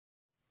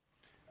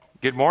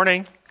Good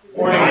morning.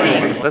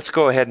 Morning. Let's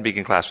go ahead and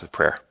begin class with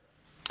prayer.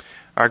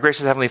 Our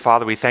gracious Heavenly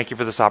Father, we thank you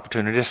for this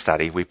opportunity to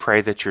study. We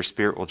pray that your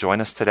Spirit will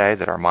join us today,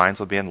 that our minds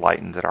will be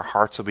enlightened, that our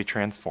hearts will be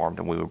transformed,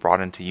 and we will be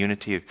brought into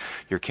unity of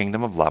your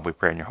kingdom of love. We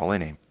pray in your holy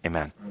name.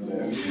 Amen.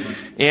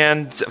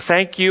 And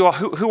thank you.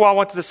 Who all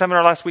went to the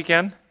seminar last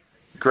weekend?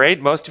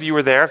 Great. Most of you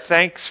were there.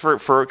 Thanks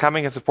for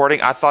coming and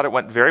supporting. I thought it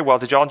went very well.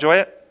 Did you all enjoy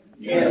it?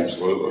 Yes,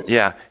 absolutely.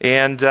 Yeah,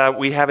 and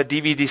we have a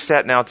DVD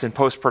set now. It's in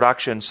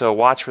post-production, so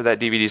watch for that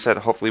DVD set.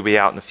 Hopefully it'll be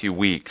out in a few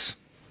weeks.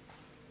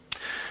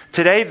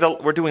 Today,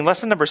 we're doing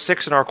lesson number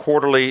 6 in our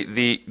quarterly,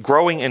 The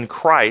Growing in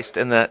Christ,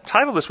 and the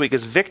title this week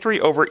is Victory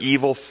Over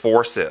Evil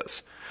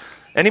Forces.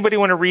 Anybody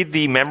want to read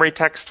the memory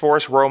text for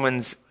us?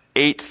 Romans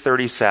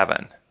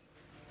 8:37.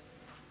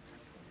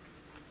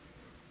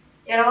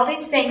 Yet all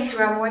these things we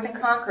are more than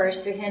conquerors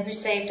through him who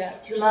saved us,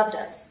 who loved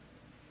us.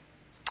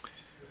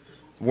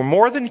 We're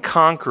more than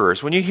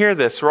conquerors. When you hear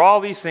this, for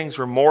all these things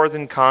we're more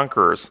than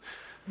conquerors.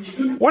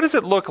 What does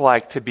it look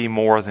like to be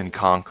more than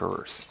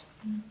conquerors?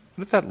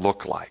 What does that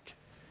look like?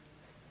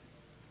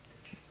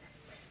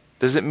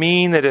 Does it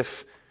mean that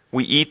if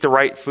we eat the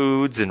right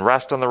foods and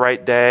rest on the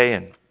right day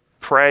and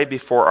pray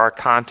before our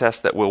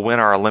contest that we'll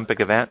win our Olympic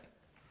event?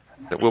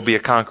 That we'll be a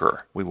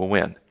conqueror? We will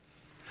win.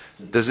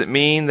 Does it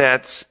mean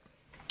that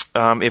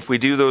if we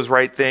do those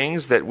right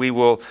things that we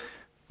will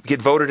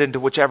get voted into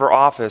whichever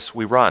office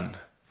we run?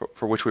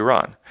 For which we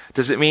run?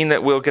 Does it mean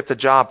that we'll get the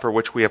job for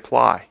which we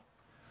apply?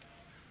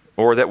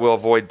 Or that we'll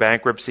avoid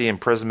bankruptcy,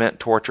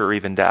 imprisonment, torture, or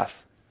even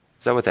death?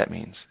 Is that what that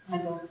means? I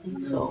don't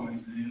think so.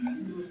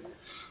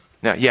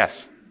 Now,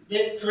 yes.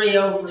 Victory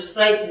over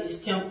Satan's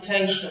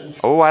temptations.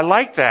 Oh, I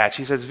like that.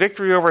 She says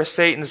victory over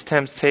Satan's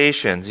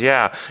temptations.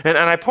 Yeah. And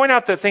I point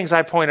out the things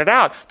I pointed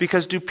out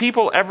because do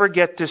people ever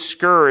get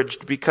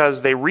discouraged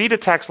because they read a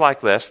text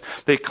like this,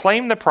 they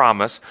claim the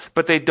promise,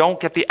 but they don't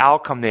get the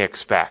outcome they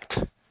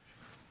expect?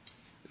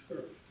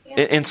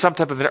 In some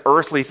type of an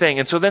earthly thing.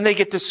 And so then they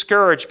get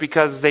discouraged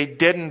because they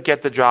didn't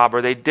get the job or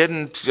they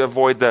didn't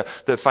avoid the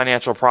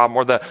financial problem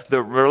or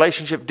the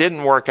relationship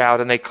didn't work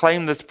out and they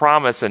claim this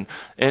promise. And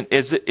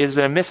is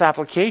it a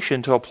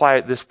misapplication to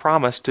apply this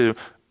promise to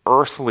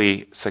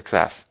earthly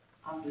success?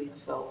 I believe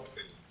so.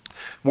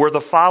 Were the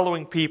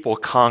following people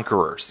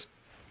conquerors?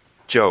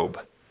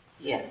 Job.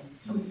 Yes.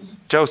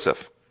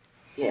 Joseph.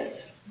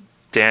 Yes.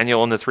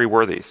 Daniel and the three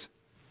worthies.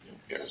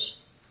 Yes.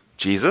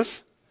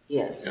 Jesus.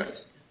 Yes.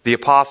 Yes. The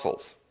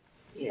apostles.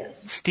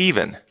 Yes.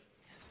 Stephen.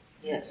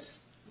 Yes.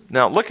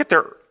 Now, look at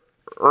their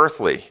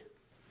earthly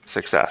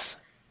success.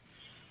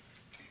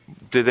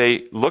 Do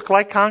they look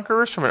like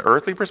conquerors from an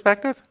earthly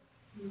perspective?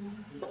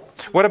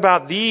 What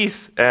about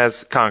these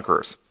as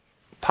conquerors?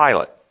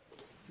 Pilate.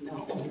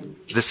 No.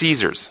 The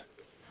Caesars.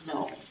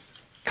 No.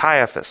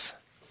 Caiaphas.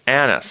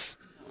 Annas.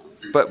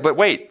 But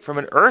wait, from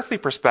an earthly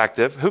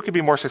perspective, who could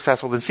be more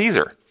successful than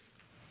Caesar?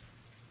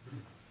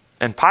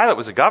 And Pilate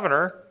was a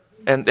governor.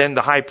 And then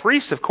the high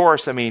priest, of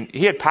course, I mean,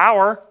 he had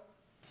power.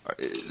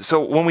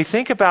 So when we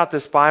think about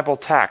this Bible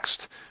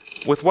text,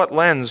 with what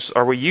lens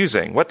are we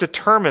using? What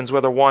determines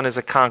whether one is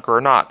a conqueror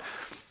or not?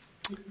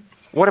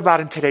 What about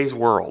in today's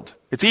world?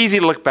 It's easy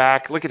to look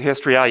back, look at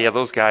history. Oh, yeah,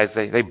 those guys,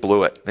 they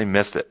blew it. They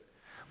missed it.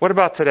 What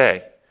about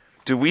today?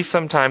 Do we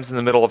sometimes in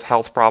the middle of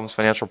health problems,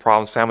 financial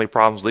problems, family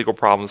problems, legal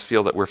problems,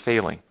 feel that we're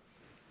failing?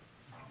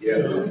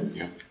 Yes.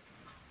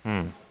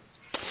 Yeah.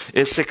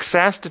 Is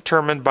success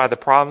determined by the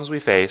problems we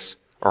face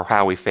or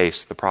how we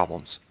face the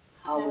problems?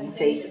 How we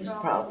face the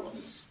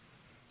problems.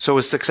 So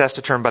is success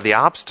determined by the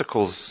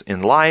obstacles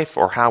in life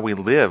or how we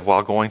live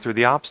while going through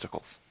the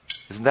obstacles?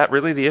 Isn't that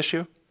really the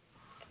issue?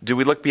 Do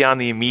we look beyond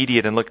the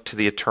immediate and look to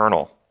the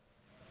eternal?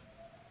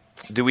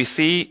 Do we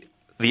see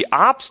the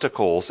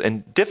obstacles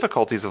and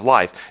difficulties of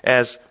life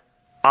as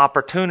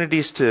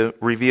opportunities to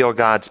reveal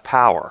God's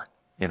power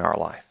in our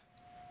life?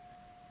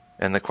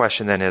 And the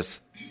question then is,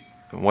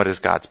 what is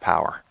God's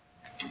power?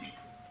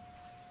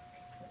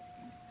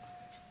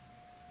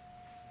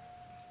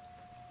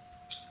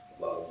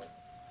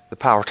 The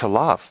power to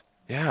love.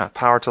 Yeah,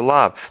 power to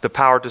love. The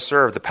power to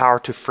serve. The power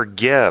to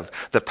forgive.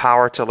 The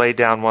power to lay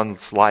down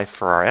one's life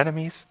for our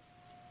enemies.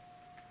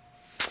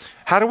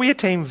 How do we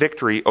attain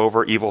victory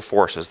over evil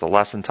forces? The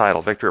lesson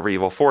title, Victory Over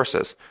Evil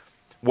Forces.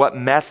 What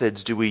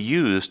methods do we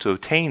use to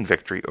obtain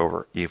victory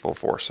over evil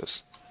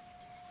forces?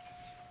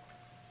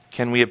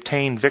 Can we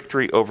obtain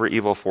victory over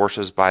evil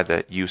forces by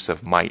the use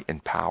of might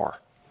and power?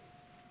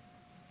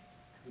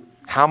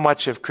 How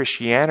much of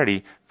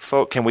Christianity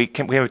can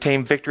we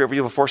obtain victory over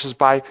evil forces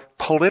by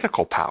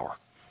political power?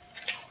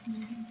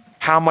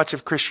 How much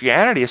of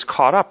Christianity is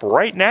caught up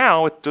right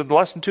now,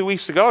 less than 2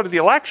 weeks ago to the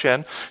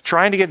election,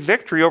 trying to get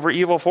victory over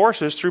evil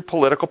forces through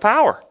political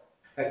power?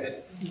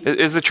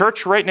 Is the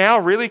church right now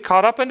really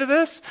caught up into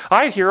this?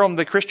 I hear on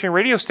the Christian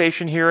radio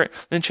station here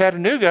in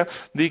Chattanooga,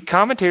 the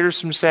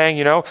commentators saying,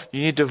 you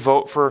need to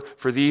vote for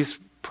these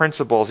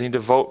principles, you need to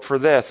vote for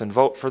this and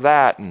vote for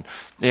that.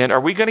 And are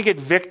we going to get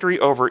victory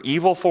over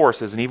evil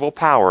forces and evil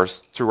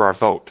powers through our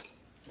vote?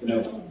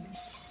 No.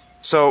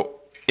 So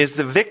is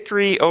the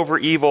victory over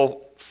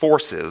evil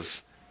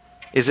forces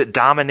Is it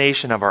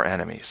domination of our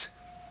enemies?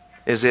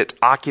 Is it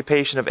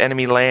occupation of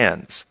enemy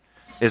lands?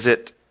 Is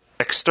it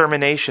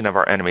extermination of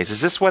our enemies?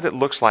 Is this what it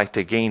looks like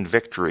to gain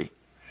victory?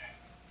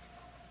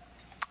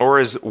 Or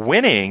is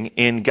winning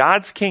in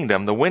God's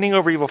kingdom, the winning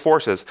over evil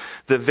forces,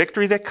 the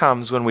victory that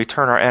comes when we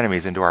turn our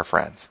enemies into our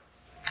friends?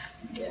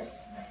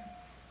 Yes.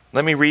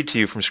 Let me read to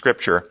you from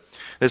Scripture.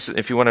 This,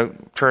 if you want to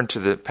turn to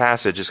the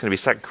passage, it's going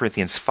to be 2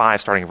 Corinthians 5,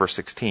 starting in verse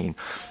 16.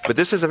 But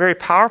this is a very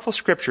powerful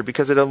Scripture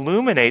because it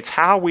illuminates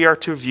how we are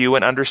to view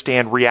and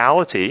understand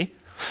reality.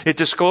 It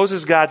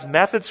discloses God's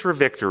methods for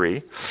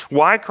victory,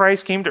 why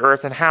Christ came to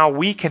earth, and how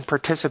we can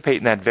participate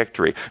in that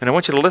victory. And I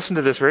want you to listen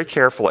to this very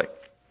carefully.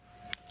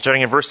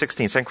 Starting in verse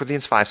 16, 2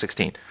 Corinthians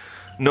 5:16.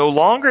 No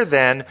longer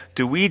then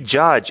do we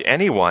judge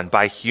anyone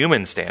by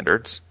human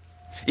standards.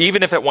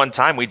 Even if at one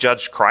time we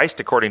judged Christ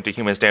according to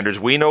human standards,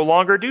 we no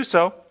longer do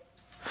so.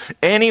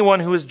 Anyone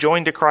who is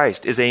joined to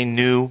Christ is a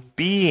new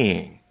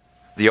being.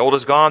 The old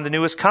is gone, the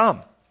new has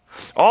come.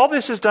 All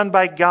this is done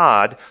by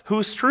God,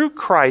 who through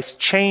Christ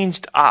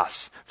changed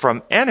us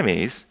from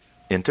enemies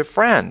into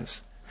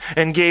friends,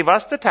 and gave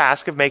us the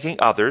task of making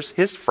others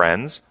his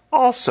friends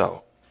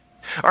also.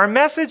 Our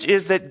message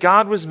is that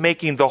God was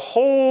making the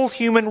whole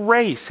human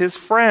race his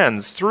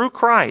friends through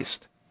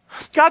Christ.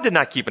 God did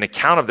not keep an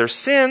account of their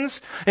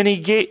sins, and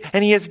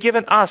he has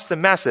given us the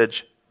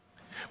message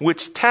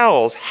which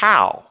tells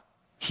how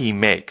he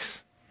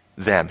makes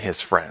them his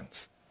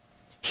friends.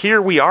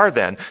 Here we are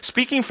then,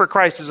 speaking for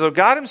Christ as though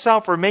God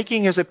himself were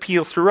making his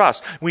appeal through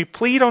us. We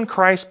plead on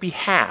Christ's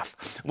behalf.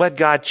 Let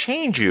God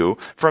change you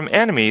from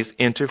enemies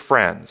into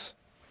friends.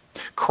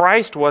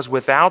 Christ was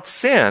without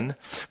sin,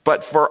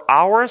 but for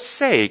our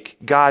sake,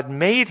 God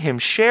made him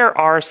share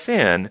our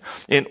sin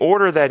in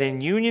order that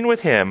in union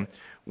with him,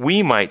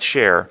 we might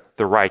share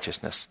the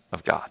righteousness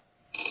of God.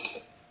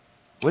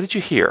 What did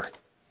you hear?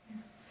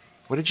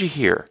 What did you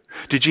hear?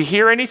 Did you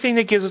hear anything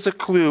that gives us a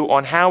clue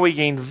on how we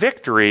gain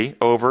victory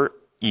over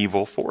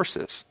evil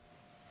forces?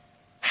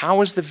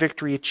 How is the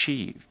victory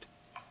achieved?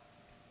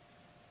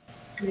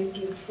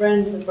 Making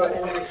friends of our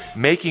enemies.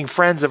 Making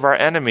friends of our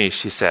enemies,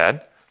 she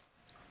said.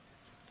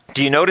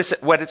 Do you notice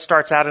what it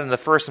starts out in the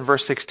first in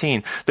verse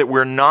 16? That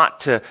we're not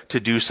to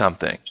do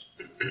something.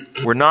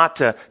 We're not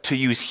to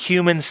use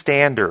human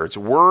standards,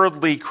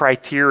 worldly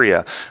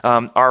criteria,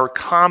 our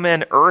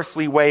common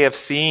earthly way of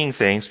seeing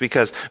things,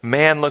 because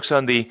man looks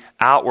on the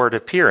outward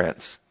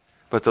appearance,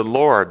 but the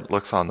Lord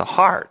looks on the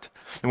heart.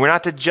 And we're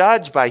not to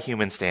judge by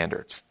human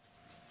standards.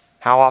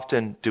 How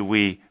often do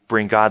we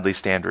bring godly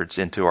standards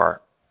into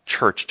our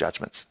church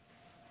judgments?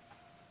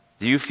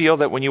 Do you feel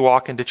that when you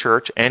walk into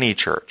church, any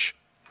church,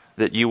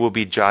 that you will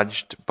be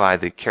judged by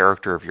the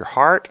character of your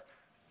heart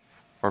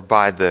or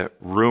by the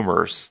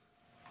rumors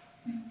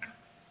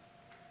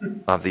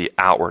of the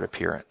outward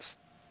appearance?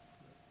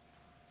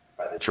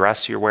 By the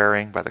dress you're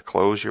wearing, by the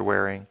clothes you're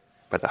wearing,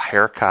 by the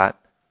haircut,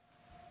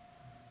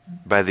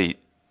 by the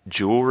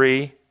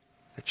jewelry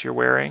that you're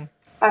wearing?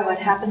 By what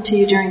happened to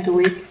you during the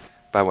week?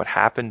 By what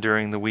happened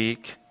during the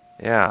week?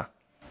 Yeah.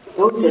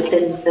 Those are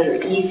things that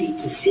are easy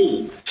to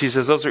see. She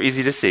says those are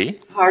easy to see.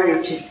 It's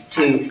harder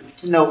to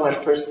know what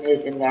a person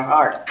is in their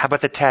heart. How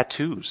about the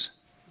tattoos?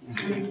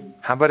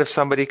 How about if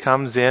somebody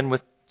comes in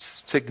with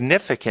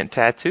significant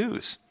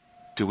tattoos?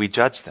 Do we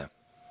judge them?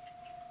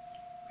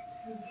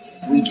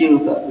 We do,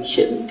 but we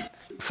shouldn't.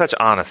 Such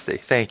honesty.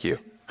 Thank you.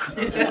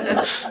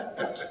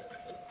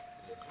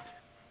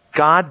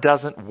 God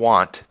doesn't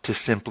want to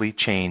simply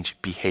change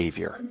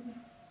behavior.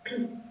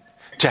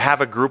 To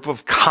have a group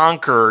of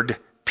conquered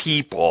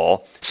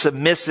people,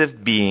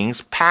 submissive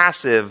beings,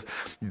 passive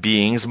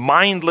beings,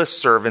 mindless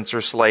servants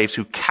or slaves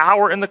who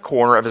cower in the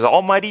corner of his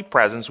almighty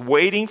presence,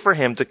 waiting for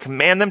him to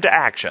command them to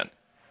action.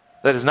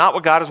 That is not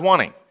what God is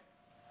wanting.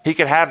 He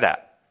could have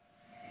that.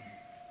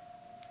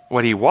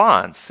 What he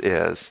wants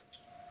is,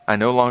 I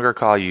no longer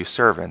call you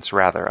servants,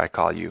 rather I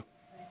call you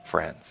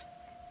friends.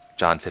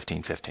 John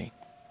 15:15.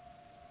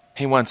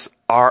 He wants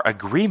our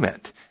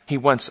agreement. He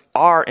wants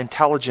our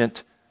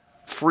intelligent,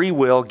 free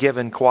will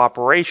given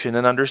cooperation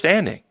and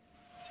understanding.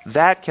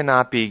 That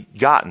cannot be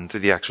gotten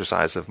through the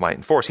exercise of might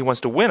and force. He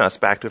wants to win us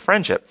back to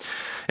friendship.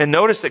 And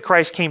notice that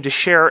Christ came to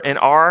share in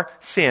our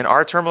sin,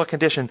 our terminal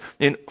condition,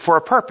 for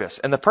a purpose.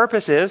 And the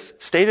purpose is,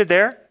 stated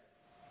there,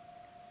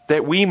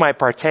 that we might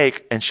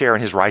partake and share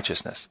in his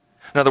righteousness.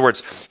 In other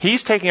words,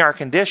 he's taking our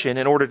condition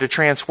in order to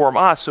transform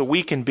us so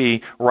we can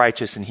be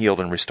righteous and healed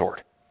and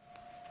restored.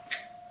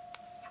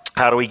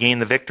 How do we gain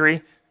the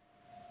victory?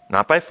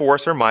 Not by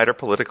force or might or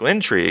political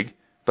intrigue,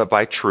 but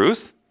by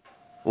truth,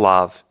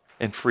 love,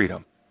 and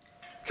freedom.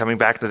 Coming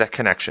back to that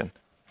connection.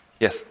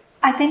 Yes?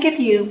 I think if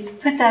you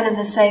put that in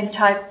the same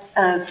type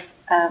of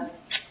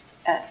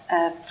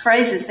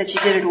phrases that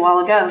you did a while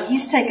ago,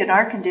 he's taken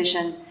our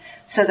condition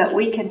so that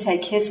we can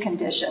take his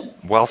condition.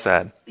 Well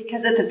said.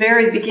 Because at the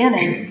very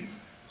beginning,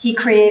 he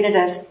created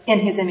us in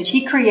his image.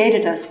 He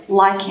created us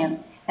like him.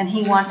 And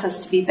he wants us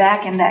to be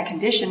back in that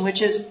condition,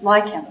 which is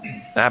like him.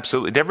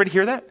 Absolutely. Did everybody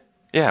hear that?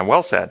 Yeah,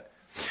 well said.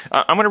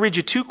 I'm going to read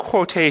you two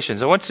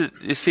quotations. I want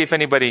to see if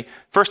anybody,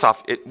 first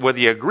off, whether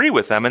you agree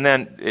with them, and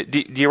then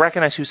do you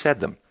recognize who said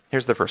them?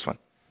 Here's the first one.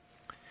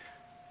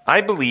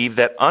 I believe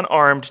that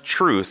unarmed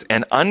truth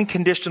and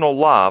unconditional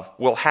love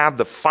will have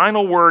the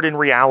final word in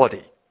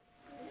reality.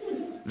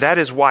 That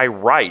is why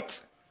right,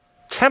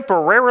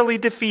 temporarily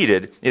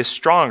defeated, is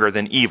stronger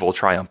than evil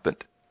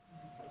triumphant.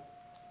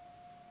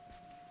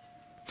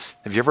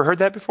 Have you ever heard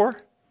that before?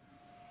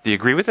 Do you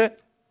agree with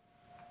it?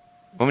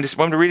 Want me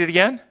to read it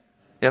again?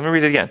 Yeah, let me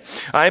read it again.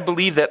 I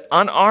believe that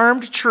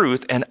unarmed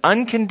truth and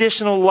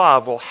unconditional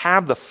love will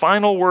have the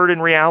final word in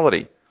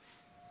reality.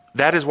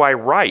 That is why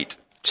right,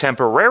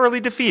 temporarily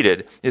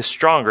defeated, is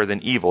stronger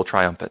than evil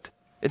triumphant.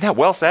 Isn't that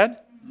well said?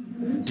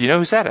 Do you know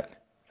who said it?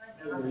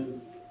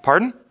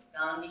 Pardon?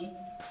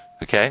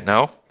 Okay,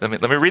 no.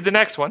 Let me read the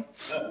next one.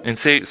 And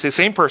say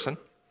same person.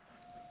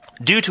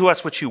 Do to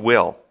us what you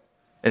will,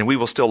 and we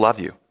will still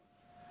love you.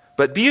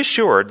 But be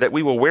assured that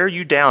we will wear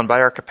you down by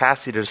our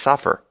capacity to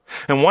suffer.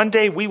 And one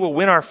day we will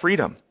win our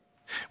freedom.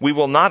 We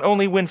will not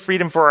only win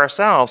freedom for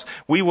ourselves,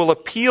 we will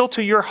appeal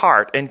to your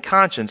heart and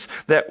conscience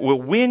that will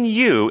win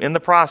you in the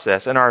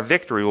process, and our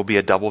victory will be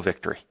a double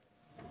victory.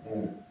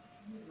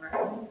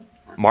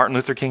 Martin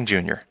Luther King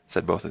Jr.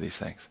 said both of these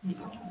things.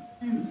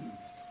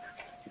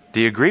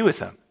 Do you agree with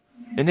them?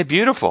 Isn't it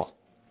beautiful?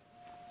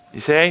 You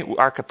say,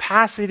 our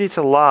capacity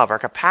to love, our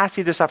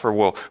capacity to suffer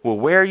will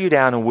wear you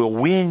down and will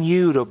win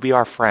you to be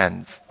our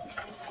friends.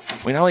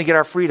 We not only get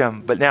our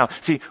freedom, but now,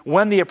 see,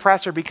 when the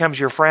oppressor becomes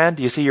your friend,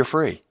 you see you're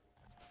free.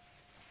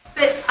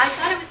 But I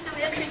thought it was so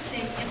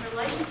interesting in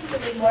relation to the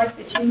remark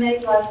that you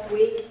made last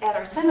week at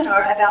our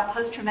seminar about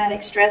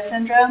post-traumatic stress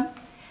syndrome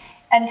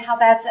and how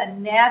that's a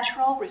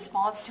natural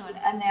response to an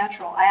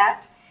unnatural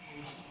act.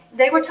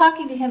 They were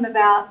talking to him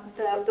about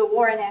the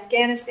war in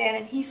Afghanistan,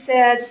 and he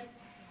said,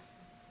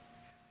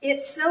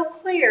 it's so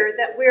clear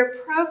that we're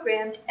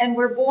programmed and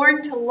we're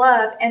born to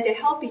love and to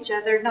help each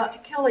other, not to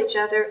kill each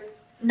other,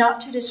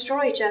 not to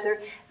destroy each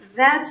other.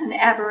 That's an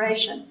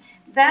aberration.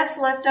 That's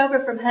left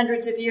over from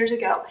hundreds of years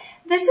ago.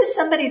 This is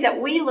somebody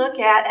that we look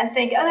at and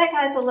think, oh, that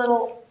guy's a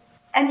little...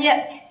 And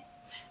yet,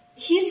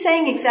 he's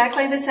saying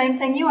exactly the same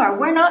thing you are.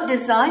 We're not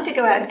designed to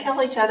go out and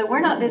kill each other. We're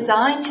not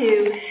designed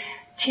to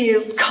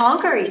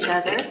conquer each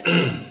other.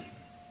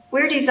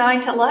 We're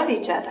designed to love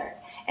each other.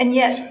 And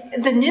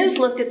yet, the news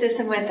looked at this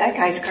and went, that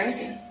guy's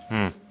crazy.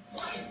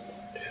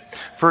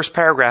 First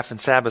paragraph in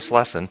Sabbath's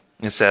lesson,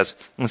 it says,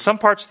 in some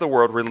parts of the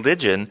world,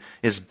 religion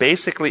is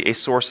basically a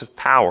source of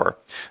power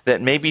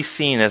that may be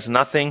seen as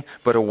nothing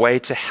but a way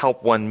to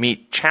help one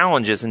meet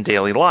challenges in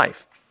daily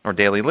life or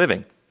daily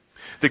living.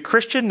 The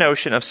Christian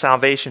notion of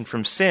salvation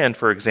from sin,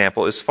 for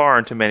example, is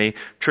foreign to many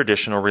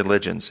traditional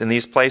religions. In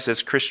these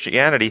places,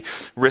 Christianity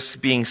risks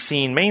being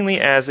seen mainly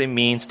as a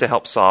means to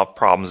help solve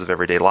problems of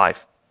everyday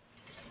life.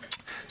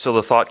 So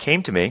the thought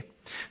came to me,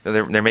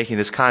 they're making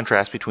this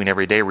contrast between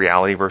everyday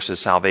reality versus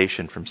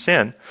salvation from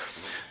sin.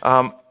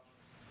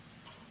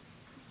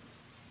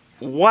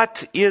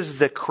 What is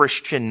the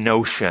Christian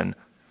notion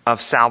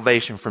of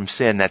salvation from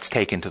sin that's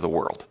taken to the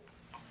world?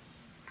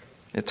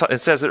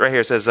 It says it right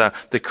here. It says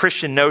the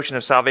Christian notion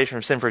of salvation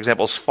from sin, for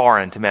example, is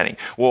foreign to many.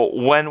 Well,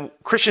 when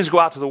Christians go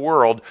out to the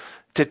world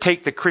to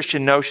take the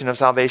Christian notion of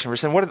salvation from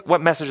sin,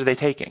 what message are they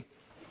taking?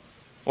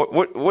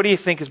 What do you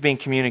think is being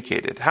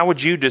communicated? How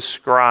would you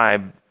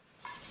describe?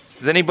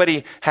 Has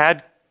anybody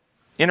had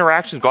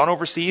interactions, gone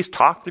overseas,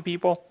 talked to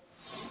people?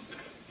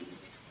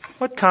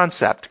 What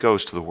concept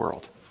goes to the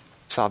world?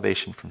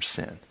 Salvation from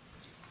sin.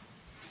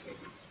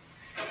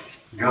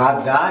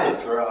 God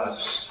died for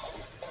us.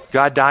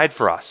 God died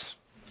for us.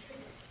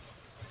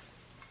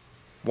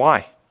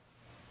 Why?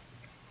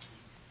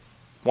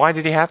 Why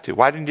did he have to?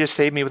 Why didn't he just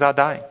save me without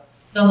dying?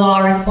 The law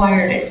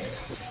required it.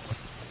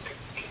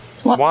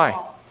 Why?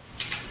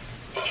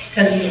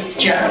 Because he's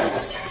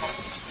just.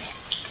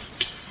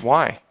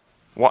 Why?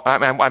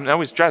 I'm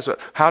always stressed.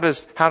 How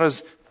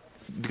does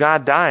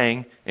God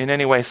dying in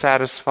any way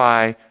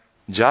satisfy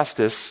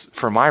justice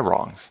for my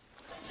wrongs,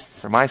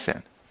 for my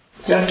sin?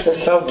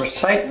 Justice over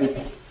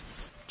Satan.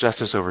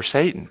 Justice over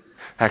Satan.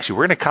 Actually,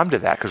 we're going to come to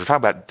that because we're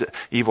talking about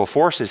evil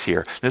forces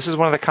here. This is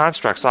one of the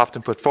constructs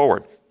often put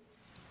forward.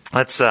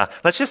 Let's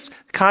just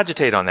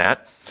cogitate on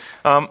that.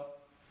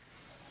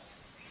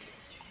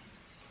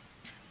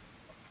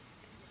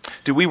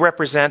 Do we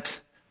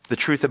represent the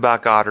truth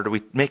about God, or do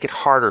we make it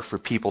harder for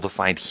people to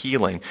find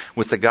healing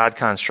with the God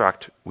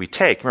construct we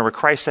take? Remember,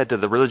 Christ said to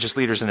the religious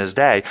leaders in his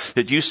day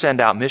that you send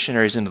out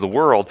missionaries into the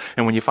world,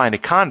 and when you find a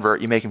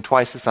convert, you make him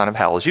twice the son of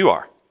hell as you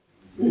are.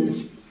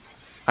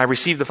 I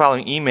received the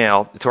following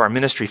email to our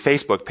ministry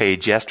Facebook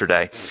page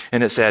yesterday,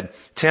 and it said,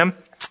 Tim,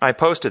 I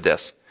posted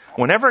this.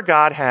 Whenever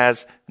God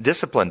has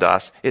disciplined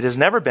us, it has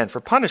never been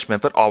for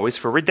punishment, but always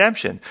for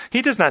redemption.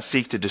 He does not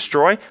seek to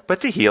destroy, but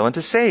to heal and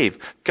to save.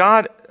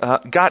 God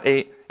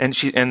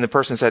and the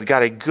person said,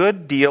 got a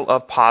good deal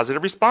of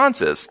positive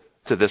responses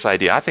to this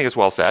idea. I think it's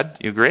well said.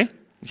 You agree?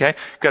 Okay.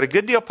 Got a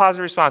good deal of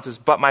positive responses,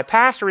 but my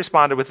pastor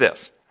responded with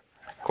this,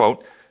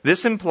 quote,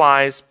 this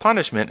implies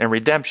punishment and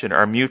redemption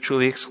are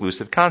mutually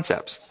exclusive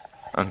concepts,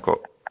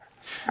 unquote.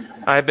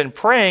 I've been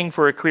praying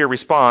for a clear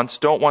response.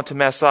 Don't want to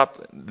mess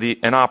up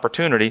an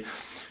opportunity.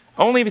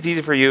 Only if it's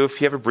easy for you.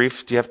 If you have do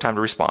you have time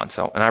to respond?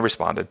 And I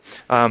responded.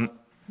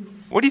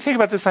 What do you think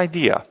about this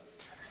idea?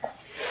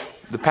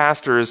 The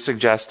pastor is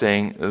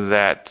suggesting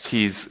that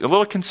he's a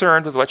little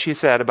concerned with what she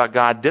said about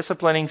God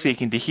disciplining,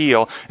 seeking to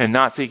heal, and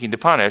not seeking to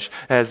punish,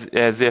 as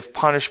if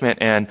punishment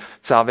and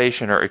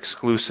salvation are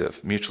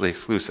mutually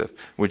exclusive.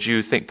 Would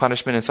you think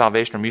punishment and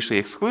salvation are mutually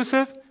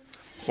exclusive?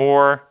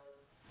 Or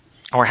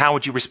how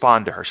would you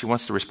respond to her? She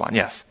wants to respond.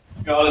 Yes.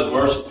 God is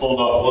merciful,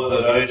 not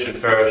willing that any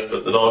should perish,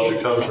 but that all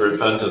should come to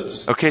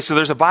repentance. Okay, so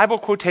there's a Bible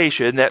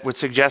quotation that would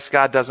suggest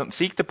God doesn't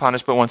seek to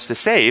punish, but wants to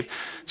save.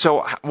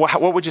 So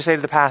what would you say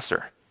to the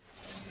pastor?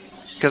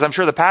 Because I'm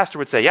sure the pastor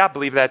would say, yeah, I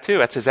believe that too.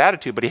 That's his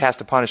attitude, but he has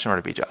to punish in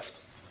order to be just.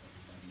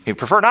 He'd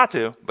prefer not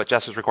to, but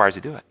justice requires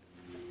he do it.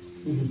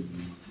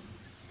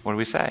 What do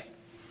we say?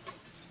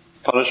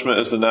 Punishment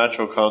is the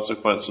natural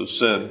consequence of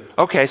sin.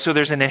 Okay, so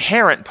there's an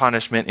inherent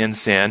punishment in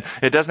sin.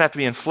 It doesn't have to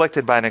be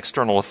inflicted by an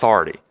external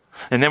authority.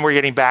 And then we're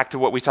getting back to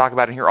what we talk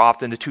about in here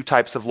often, the two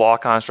types of law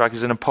construct.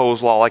 Is an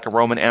imposed law like a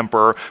Roman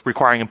emperor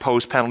requiring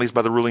imposed penalties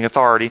by the ruling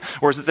authority?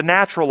 Or is it the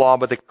natural law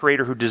by the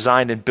creator who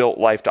designed and built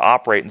life to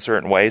operate in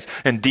certain ways,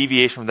 and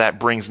deviation from that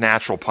brings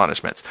natural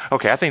punishments?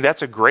 Okay, I think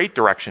that's a great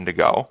direction to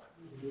go.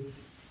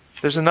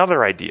 There's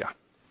another idea.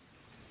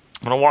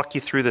 I'm going to walk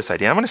you through this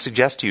idea. I'm going to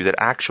suggest to you that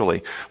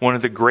actually one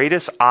of the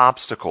greatest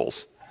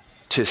obstacles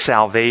to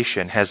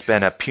salvation has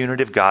been a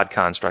punitive God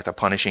construct, a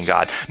punishing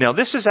God. Now,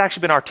 this has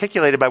actually been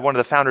articulated by one of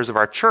the founders of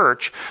our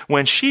church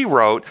when she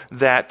wrote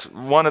that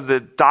one of the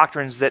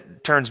doctrines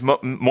that turns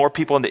more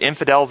people into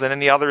infidels than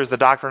any other is the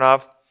doctrine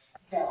of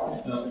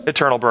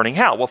eternal burning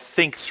hell. Well,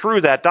 think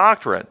through that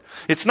doctrine.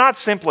 It's not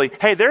simply,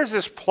 hey, there's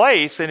this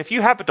place, and if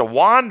you happen to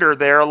wander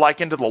there like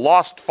into the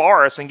lost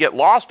forest and get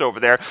lost over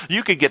there,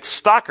 you could get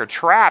stuck or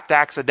trapped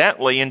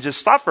accidentally and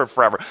just suffer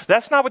forever.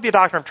 That's not what the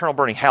doctrine of eternal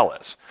burning hell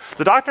is.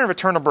 The doctrine of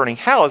eternal burning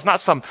hell is not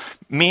some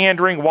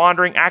meandering,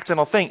 wandering,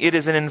 accidental thing. It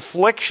is an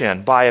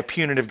infliction by a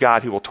punitive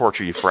God who will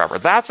torture you forever.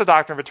 That's the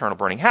doctrine of eternal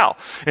burning hell.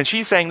 And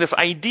she's saying this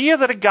idea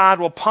that a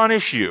God will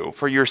punish you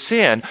for your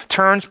sin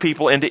turns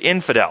people into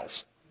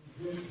infidels.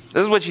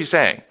 This is what she's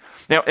saying.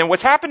 Now, and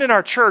what's happened in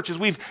our church is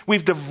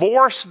we've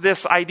divorced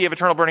this idea of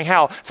eternal burning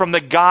hell from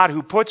the God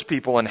who puts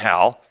people in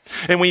hell.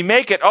 And we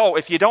make it,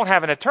 if you don't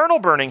have an eternal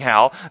burning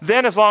hell,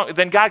 then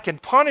God can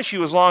punish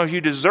you as long as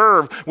you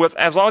deserve,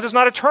 as long as it's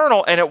not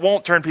eternal, and it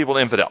won't turn people to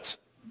infidels.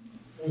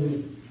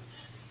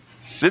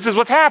 This is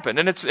what's happened,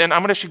 and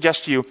I'm going to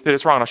suggest to you that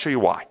it's wrong. I'll show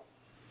you why.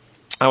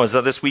 I was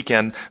this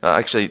weekend,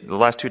 actually the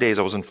last 2 days,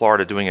 I was in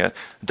Florida filming a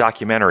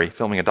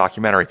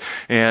documentary,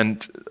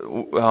 and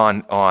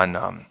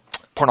on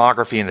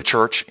pornography in the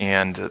church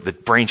and the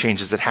brain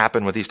changes that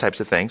happen with these types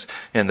of things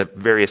and the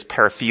various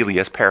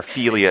paraphilias.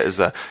 Paraphilia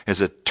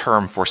is a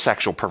term for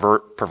sexual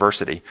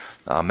perversity,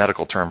 a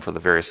medical term for the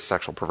various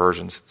sexual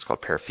perversions. It's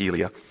called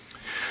paraphilia.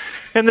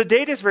 And the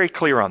data is very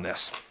clear on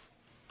this.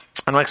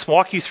 And let's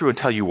walk you through and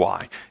tell you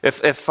why.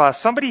 If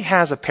somebody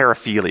has a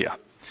paraphilia,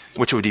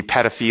 which would be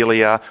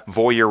pedophilia,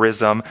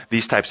 voyeurism,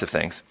 these types of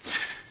things,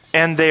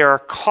 and they are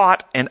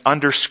caught and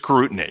under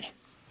scrutiny.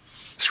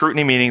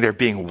 Scrutiny meaning they're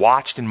being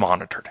watched and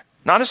monitored.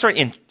 Not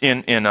necessarily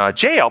in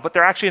jail, but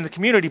they're actually in the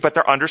community, but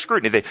they're under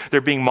scrutiny.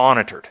 They're being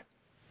monitored.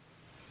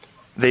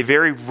 They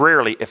very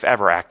rarely, if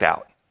ever, act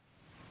out.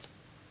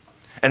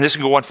 And this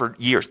can go on for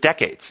years,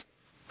 decades.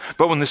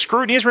 But when the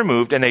scrutiny is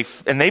removed and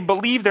they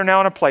believe they're now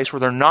in a place where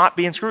they're not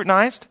being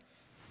scrutinized,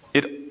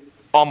 it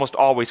almost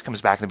always comes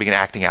back and they begin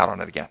acting out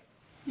on it again.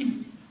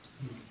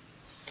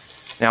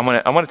 Now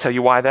I want to tell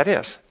you why that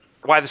is.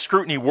 Why the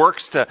scrutiny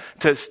works to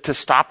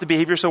stop the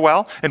behavior so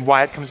well, and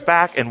why it comes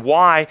back, and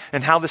why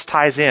and how this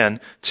ties in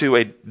to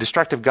a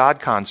destructive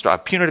God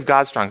construct, a punitive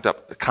God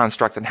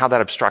construct, and how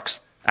that obstructs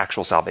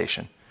actual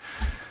salvation.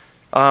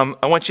 I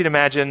want you to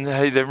imagine,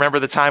 remember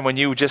the time when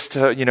you just,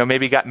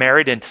 maybe got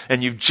married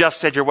and you've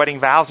just said your wedding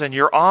vows and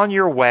you're on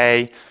your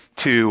way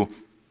to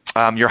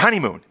your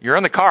honeymoon. You're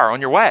in the car on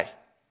your way.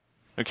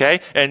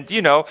 Okay? And,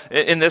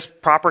 in this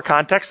proper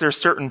context, there's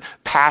certain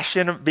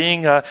passion of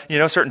being,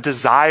 certain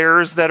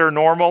desires that are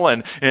normal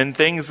and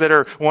things that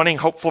are wanting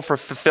hopeful for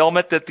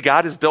fulfillment that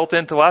God has built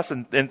into us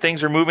and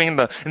things are moving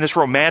in this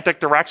romantic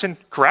direction.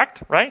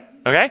 Correct? Right?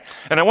 Okay?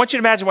 And I want you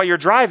to imagine while you're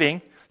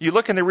driving, you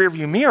look in the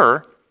rearview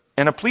mirror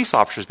and a police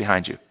officer's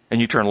behind you.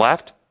 And you turn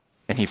left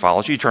and he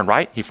follows you. You turn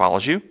right, he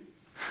follows you.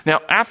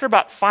 Now, after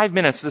about 5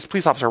 minutes, this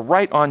police officer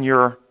right on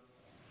your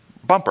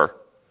bumper.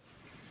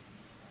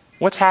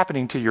 What's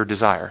happening to your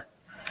desire?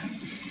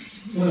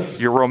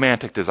 Your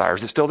romantic desire.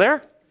 Is it still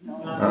there?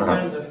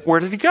 Where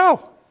did he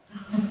go?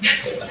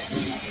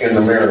 In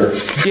the mirror.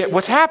 Yeah,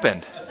 what's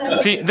happened?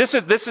 See, this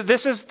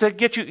is to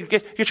get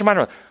your mind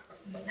around.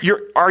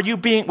 Are you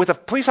being, with a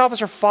police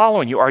officer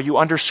following you, are you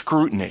under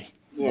scrutiny?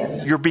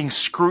 Yes. You're being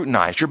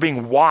scrutinized. You're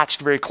being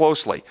watched very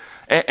closely.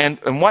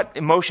 And what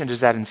emotion does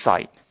that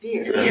incite?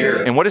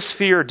 Fear. And what does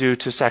fear do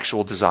to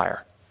sexual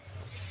desire?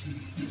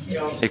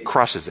 It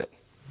crushes it.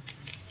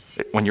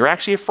 When you're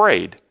actually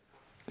afraid,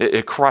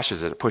 it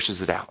crushes it. It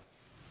pushes it out.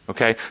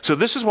 Okay? So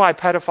this is why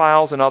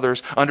pedophiles and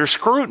others under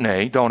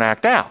scrutiny don't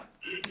act out.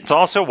 It's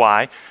also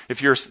why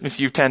if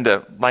you tend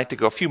to like to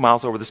go a few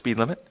miles over the speed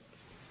limit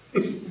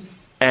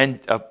and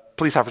a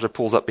police officer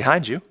pulls up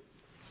behind you,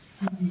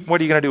 what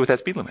are you going to do with that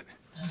speed limit?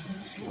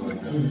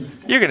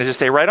 You're going to just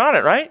stay right on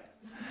it, right?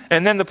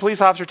 And then the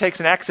police officer takes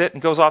an exit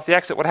and goes off the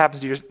exit. What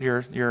happens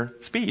to your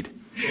speed?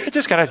 It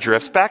just kind of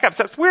drifts back up.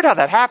 So it's weird how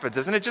that happens,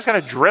 isn't it? It just kind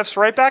of drifts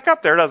right back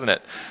up there, doesn't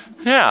it?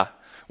 Yeah.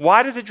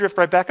 Why does it drift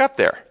right back up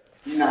there?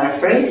 You're not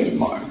afraid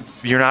anymore.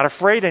 You're not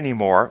afraid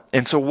anymore.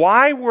 And so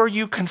why were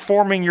you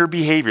conforming your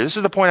behavior? This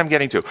is the point I'm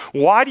getting to.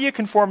 Why do you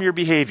conform your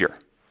behavior?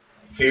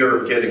 Fear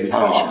of getting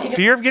punished.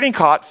 Fear of getting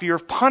caught, fear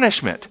of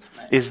punishment.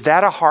 Is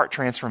that a heart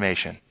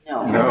transformation?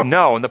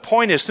 No. And the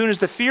point is, as soon as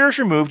the fear is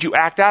removed, you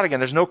act out again.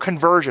 There's no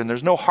conversion.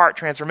 There's no heart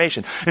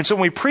transformation. And so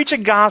when we preach a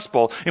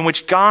gospel in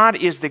which God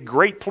is the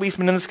great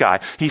policeman in the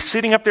sky, he's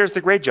sitting up there as the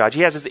great judge.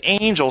 He has his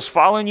angels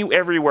following you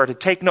everywhere to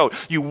take note.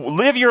 You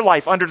live your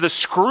life under the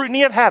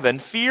scrutiny of heaven,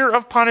 fear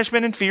of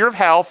punishment and fear of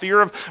hell,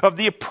 fear of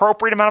the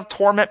appropriate amount of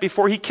torment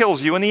before he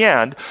kills you in the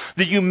end,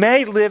 that you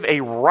may live a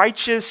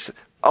righteous,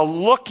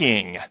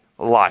 looking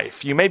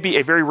life. You may be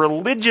a very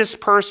religious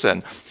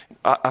person,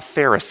 a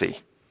Pharisee,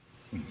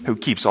 who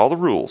keeps all the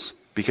rules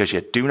because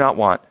you do not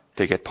want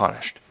to get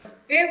punished.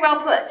 Very well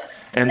put.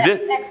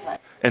 That's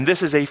excellent. And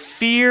this is a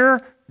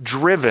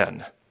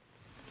fear-driven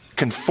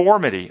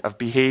conformity of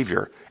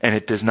behavior, and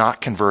it does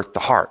not convert the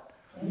heart.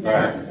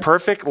 Right.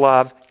 Perfect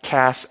love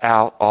casts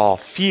out all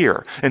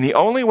fear. And the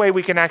only way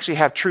we can actually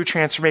have true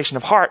transformation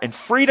of heart and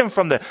freedom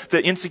from the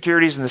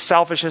insecurities and the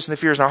selfishness and the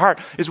fears in our heart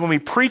is when we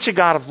preach a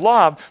God of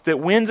love that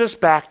wins us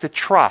back to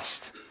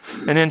trust.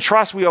 And in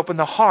trust, we open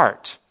the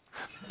heart.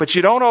 But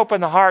you don't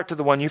open the heart to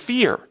the one you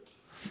fear.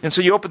 And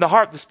so you open the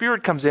heart, the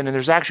Spirit comes in, and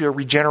there's actually a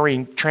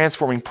regenerating,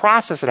 transforming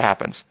process that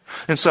happens.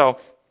 And so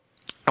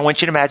I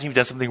want you to imagine you've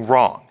done something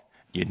wrong.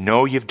 You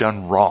know you've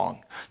done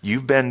wrong.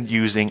 You've been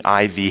using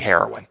IV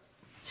heroin.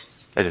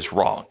 That is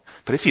wrong.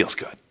 But it feels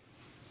good.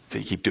 So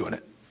you keep doing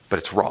it. But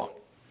it's wrong.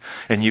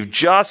 And you've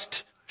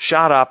just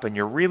shot up and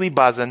you're really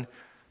buzzing.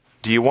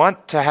 Do you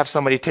want to have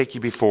somebody take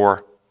you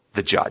before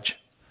the judge?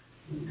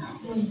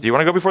 Do you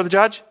want to go before the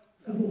judge?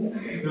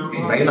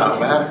 May not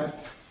matter.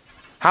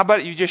 How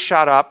about you just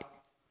shot up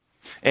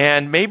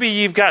and maybe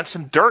you've got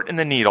some dirt in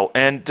the needle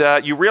and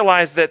you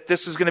realize that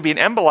this is going to be an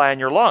emboli in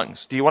your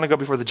lungs. Do you want to go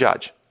before the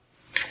judge?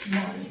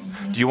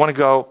 Do you want to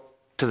go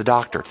to the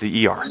doctor, to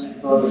the ER?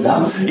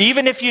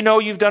 Even if you know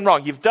you've done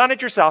wrong, you've done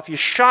it yourself, you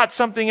shot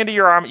something into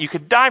your arm, you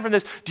could die from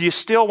this, do you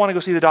still want to go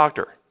see the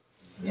doctor?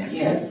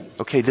 Yes.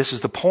 Okay, this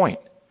is the point.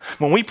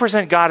 When we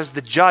present God as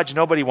the judge,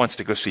 nobody wants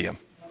to go see him.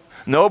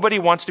 Nobody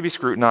wants to be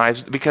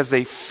scrutinized because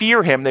they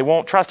fear him, they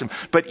won't trust him.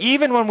 But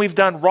even when we've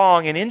done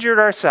wrong and injured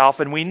ourselves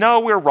and we know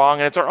we're wrong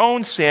and it's our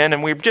own sin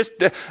and we've just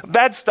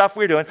bad stuff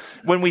we're doing,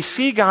 when we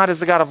see God as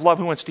the God of love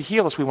who wants to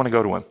heal us, we want to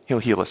go to him. He'll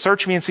heal us.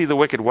 Search me and see the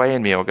wicked way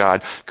in me, O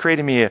God. Create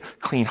in me a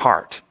clean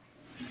heart.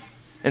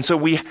 And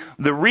so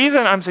the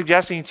reason I'm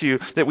suggesting to you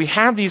that we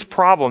have these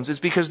problems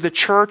is because the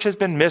church has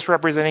been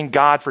misrepresenting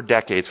God for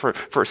decades,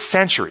 for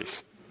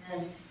centuries.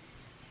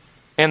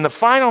 And the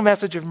final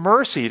message of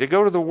mercy to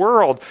go to the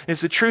world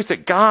is the truth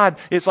that God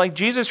is, like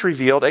Jesus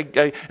revealed,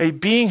 a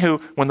being who,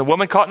 when the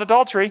woman caught in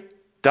adultery,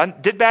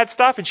 did bad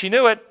stuff and she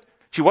knew it.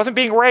 She wasn't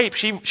being raped.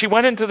 She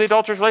went into the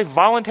adulterous life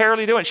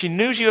voluntarily doing it. She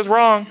knew she was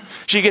wrong.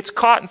 She gets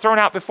caught and thrown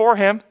out before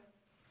him.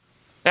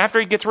 After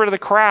he gets rid of the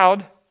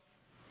crowd,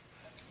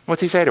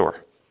 what's he say to her?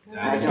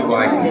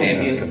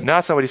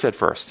 Not somebody said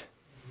first.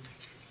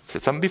 He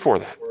said something before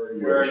that.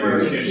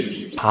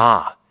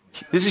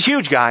 This is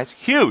huge, guys.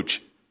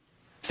 Huge.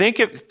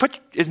 Put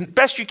as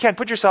best you can,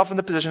 put yourself in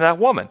the position of that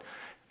woman.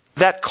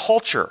 That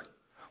culture.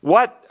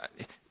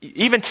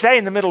 Even today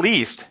in the Middle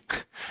East,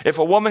 if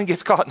a woman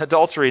gets caught in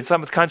adultery in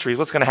some countries,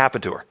 what's going to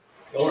happen to her?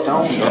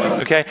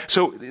 Okay,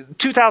 so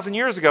 2,000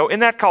 years ago,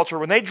 in that culture,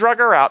 when they drug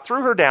her out,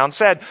 threw her down,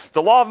 said,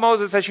 the law of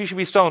Moses says she should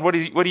be stoned. What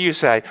do you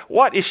say?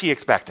 What is she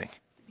expecting?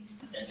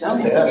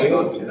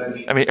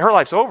 I mean, her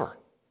life's over.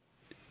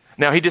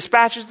 Now, he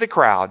dispatches the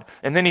crowd,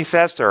 and then he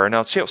says to her,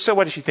 now, so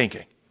what is she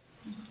thinking?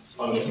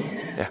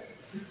 Yeah.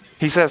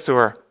 He says to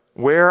her,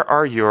 where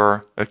are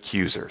your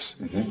accusers?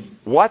 Mm-hmm.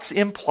 What's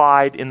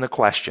implied in the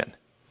question?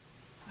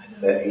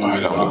 I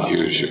don't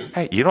accuse you.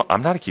 Hey,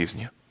 I'm not accusing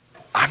you.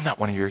 I'm not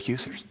one of your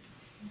accusers.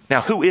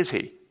 Now, who is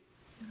he?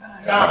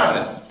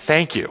 God.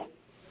 Thank you.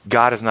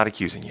 God is not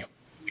accusing you.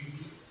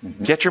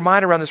 Mm-hmm. Get your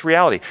mind around this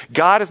reality.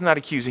 God is not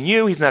accusing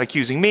you. He's not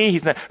accusing me.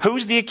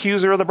 Who's the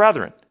accuser of the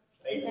brethren?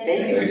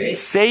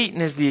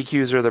 Satan is the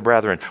accuser of the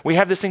brethren. We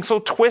have this thing so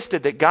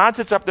twisted that God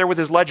sits up there with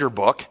his ledger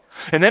book,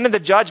 and then in the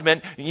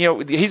judgment,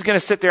 he's going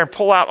to sit there and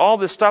pull out all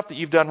this stuff that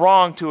you've done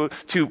wrong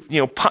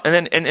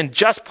and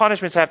just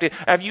punishments have to.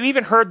 Have you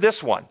even heard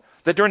this one?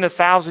 That during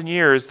 1,000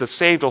 years, the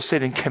saved will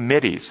sit in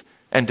committees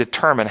and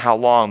determine how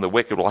long the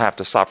wicked will have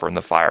to suffer in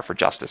the fire for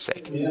justice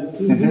sake. Yeah.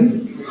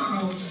 Mm-hmm.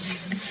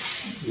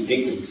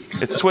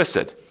 It's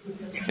twisted.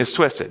 It's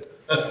twisted.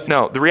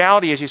 No, the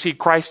reality is you see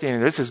Christ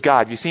standing there. This is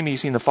God. You see me, you've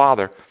seen the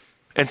Father.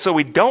 And so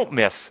we don't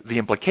miss the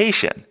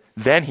implication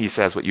then he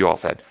says what you all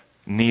said.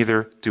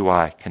 Neither do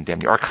I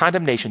condemn you. Our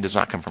condemnation does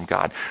not come from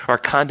God. Our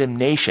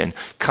condemnation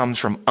comes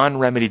from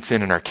unremedied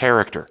sin in our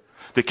character.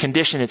 The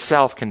condition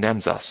itself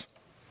condemns us,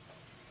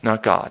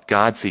 not God.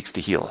 God seeks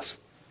to heal us.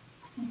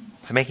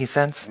 Is it making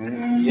sense?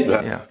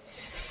 Yeah.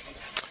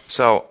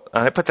 So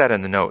I put that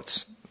in the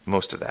notes,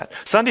 most of that.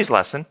 Sunday's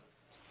lesson,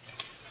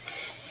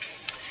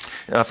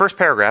 first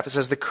paragraph, it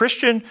says, the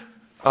Christian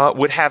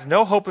would have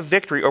no hope of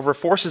victory over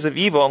forces of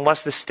evil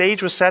unless the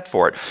stage was set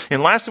for it.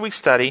 In last week's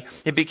study,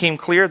 it became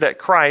clear that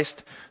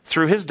Christ,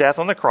 through his death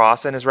on the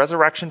cross and his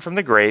resurrection from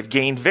the grave,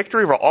 gained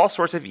victory over all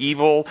sorts of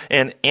evil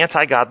and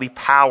anti-godly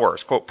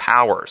powers, quote,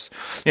 powers.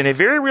 In a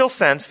very real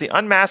sense, the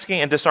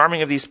unmasking and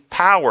disarming of these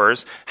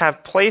powers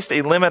have placed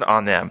a limit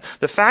on them.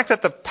 The fact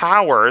that the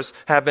powers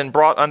have been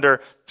brought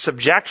under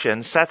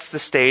subjection sets the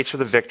stage for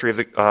the victory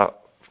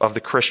of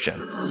the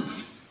Christian.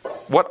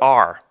 What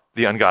are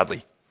the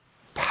ungodly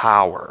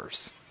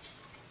powers?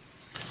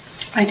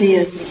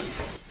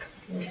 Ideas.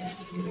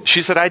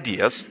 She said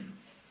ideas.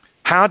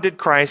 How did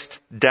Christ's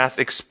death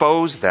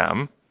expose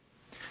them?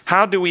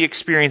 How do we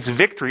experience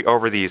victory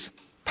over these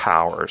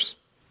powers?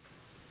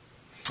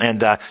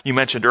 And you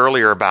mentioned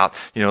earlier about,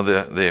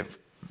 the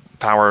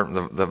power,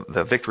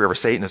 the victory over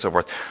Satan and so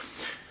forth.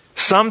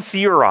 Some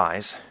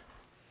theorize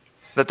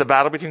that the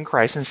battle between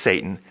Christ and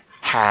Satan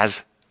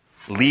has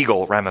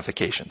legal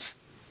ramifications.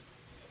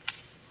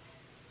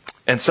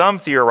 And some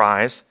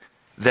theorize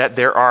that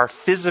there are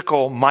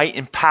physical might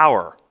and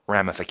power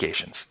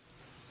ramifications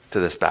to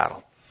this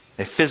battle.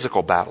 A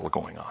physical battle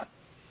going on.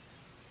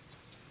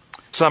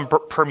 Some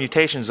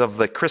permutations of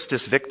the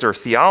Christus Victor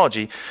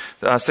theology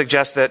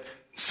suggest that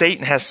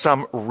Satan has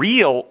some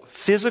real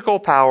physical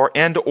power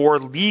and or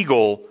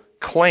legal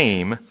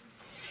claim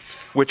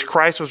which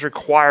Christ was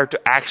required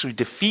to actually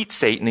defeat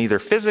Satan either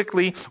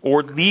physically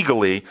or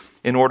legally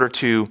in order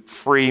to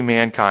free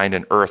mankind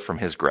and earth from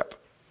his grip.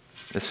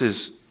 This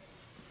is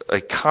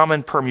a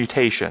common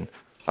permutation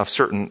of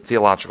certain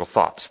theological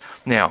thoughts.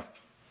 Now,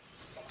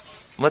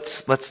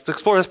 let's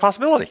explore this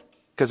possibility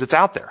because it's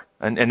out there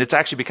and it's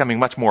actually becoming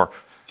much more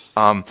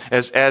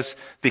as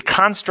the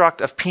construct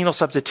of penal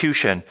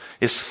substitution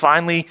is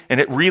finally, and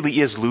it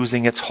really is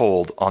losing its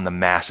hold on the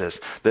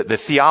masses. The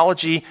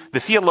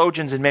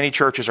theologians in many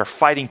churches are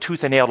fighting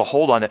tooth and nail to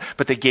hold on it,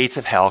 but the gates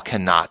of hell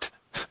cannot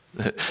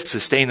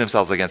sustain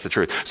themselves against the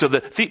truth. So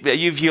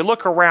if you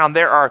look around,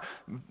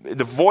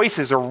 the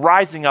voices are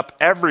rising up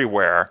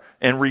everywhere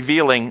and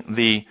revealing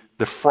the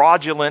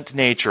fraudulent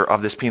nature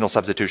of this penal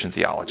substitution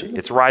theology.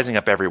 It's rising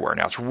up everywhere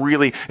now.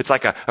 It's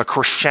like a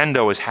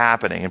crescendo is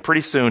happening. And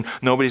pretty soon,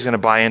 nobody's going to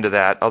buy into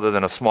that other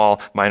than a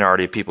small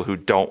minority of people who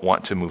don't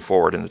want to move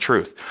forward in the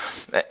truth.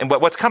 But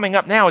what's coming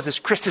up now is this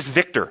Christus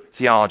Victor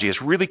theology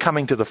is really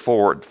coming to the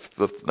forward,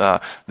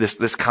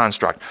 this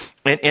construct.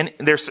 And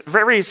there's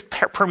various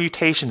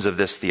permutations of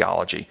this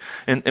theology.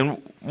 And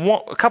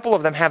a couple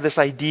of them have this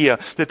idea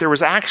that there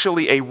was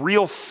actually a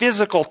real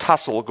physical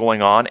tussle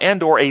going on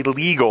and or a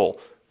legal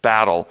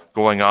battle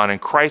going on,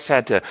 and Christ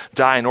had to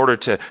die in order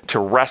to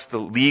wrest the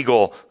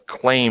legal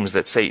claims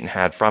that Satan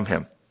had from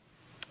him.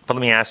 But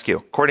let me ask you,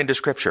 according to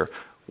Scripture,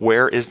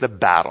 where is the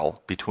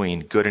battle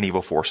between good and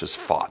evil forces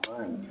fought?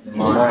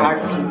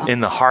 In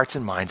the hearts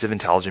and minds of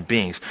intelligent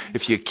beings.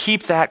 If you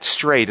keep that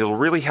straight, it'll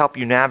really help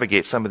you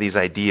navigate some of these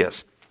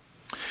ideas.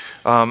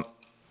 Then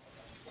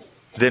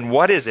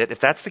what is it,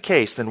 if that's the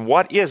case, then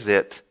what is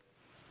it,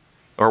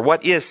 or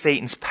what is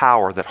Satan's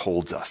power that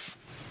holds us?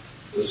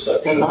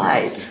 The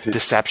lies.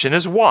 Deception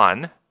is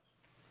one.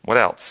 What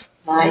else?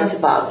 Lies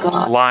about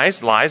God.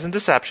 Lies and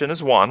deception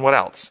is one. What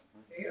else?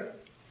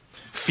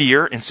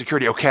 Fear,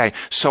 insecurity. Okay,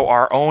 so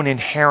our own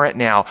inherent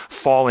now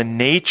fallen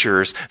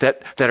natures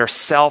that are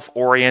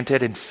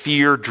self-oriented and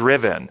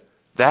fear-driven,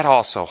 that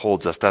also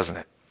holds us, doesn't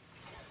it?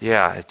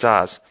 Yeah, it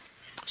does.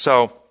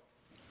 So,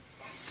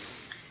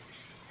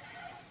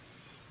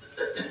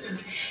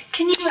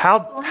 Can you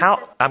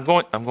I'm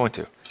going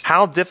to.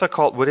 How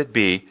difficult would it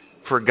be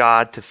for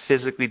God to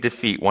physically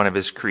defeat one of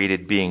his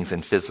created beings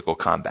in physical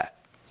combat?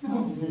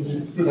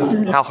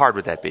 How hard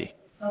would that be?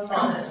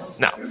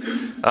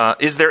 No.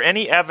 Is there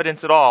any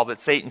evidence at all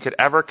that Satan could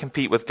ever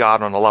compete with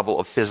God on a level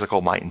of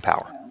physical might and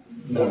power?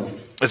 No.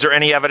 Is there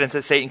any evidence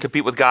that Satan could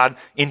compete with God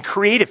in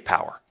creative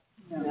power?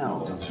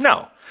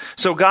 No.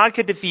 So God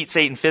could defeat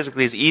Satan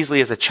physically as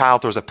easily as a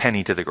child throws a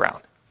penny to the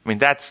ground. I mean,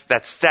 that's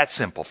that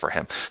simple for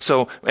him.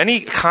 So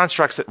any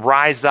constructs that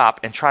rise up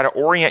and try to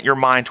orient your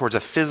mind towards a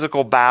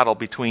physical battle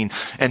between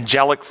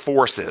angelic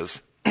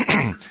forces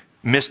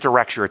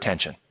misdirects your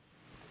attention.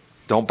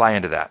 Don't buy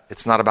into that.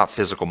 It's not about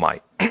physical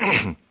might.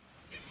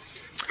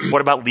 What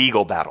about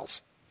legal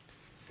battles?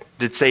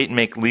 Did Satan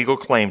make legal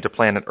claim to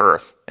planet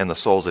Earth and the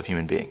souls of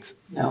human beings?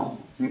 No.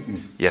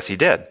 Yes, he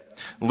did.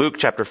 Luke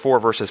chapter 4,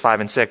 verses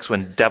 5 and 6,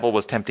 when the devil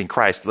was tempting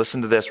Christ.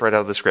 Listen to this right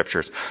out of the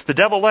scriptures. The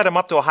devil led him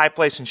up to a high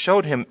place and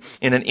showed him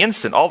in an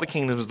instant all the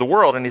kingdoms of the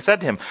world. And he said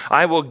to him,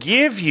 I will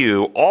give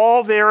you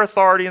all their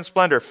authority and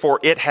splendor, for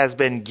it has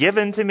been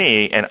given to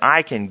me, and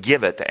I can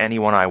give it to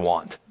anyone I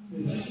want.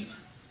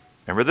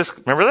 Remember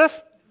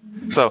this?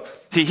 So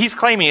he's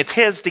claiming it's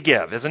his to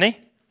give, isn't he?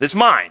 It's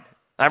mine.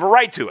 I have a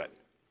right to it.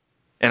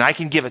 And I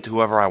can give it to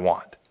whoever I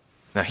want.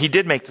 Now, he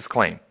did make this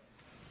claim.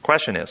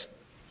 Question is,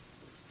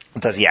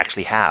 does he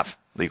actually have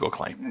legal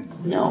claim?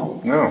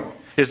 No.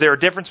 Is there a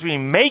difference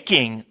between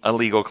making a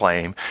legal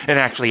claim and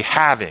actually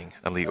having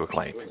a legal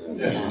claim?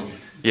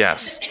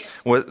 Yes.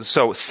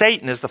 So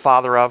Satan is the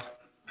father of?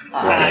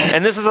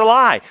 And this is a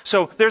lie.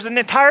 So there's an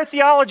entire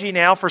theology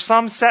now for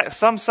some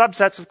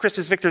subsets of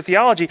Christus Victor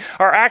theology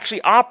are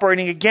actually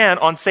operating again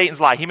on Satan's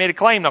lie. He made a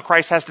claim. Now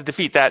Christ has to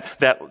defeat that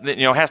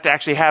has to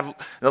actually have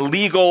a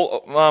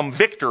legal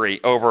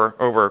victory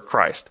over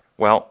Christ.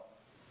 Well,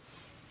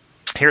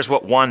 here's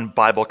what one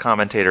Bible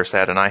commentator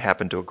said, and I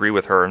happen to agree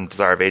with her in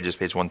Desire of Ages,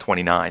 page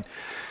 129.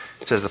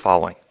 It says the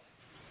following.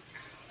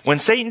 When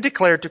Satan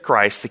declared to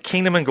Christ, the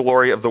kingdom and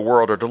glory of the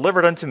world are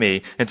delivered unto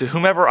me, and to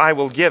whomever I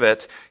will give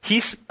it, he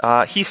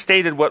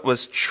stated what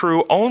was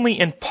true only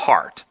in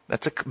part.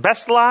 That's the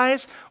best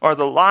lies are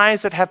the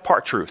lies that have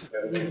part truth.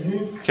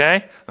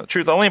 Okay?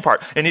 Truth only in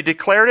part. And he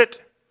declared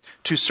it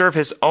to serve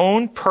his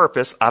own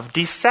purpose of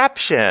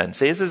deception.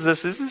 See,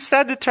 this is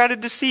said to try to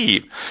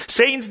deceive.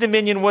 Satan's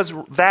dominion was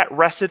that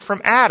wrested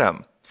from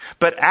Adam,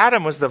 but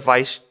Adam was the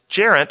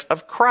vicegerent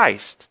of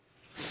Christ.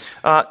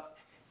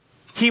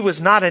 His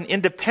was not an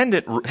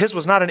independent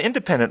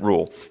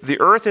rule. The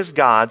earth is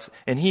God's,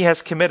 and he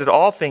has committed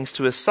all things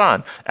to his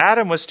son.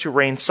 Adam was to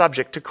reign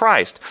subject to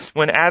Christ.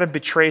 When Adam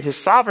betrayed his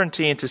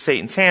sovereignty into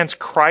Satan's hands,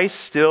 Christ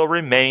still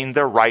remained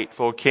the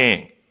rightful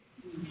king.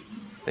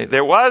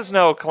 There was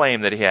no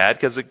claim that he had,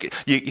 because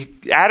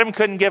Adam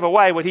couldn't give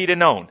away what he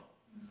didn't own.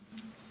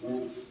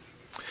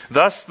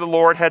 Thus the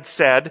Lord had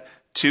said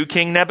to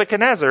King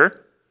Nebuchadnezzar,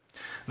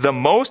 the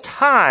Most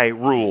High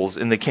rules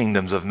in the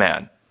kingdoms of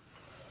men,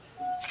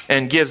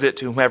 and gives it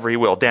to whomever he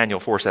will.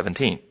 Daniel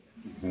 4:17.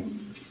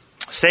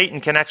 Satan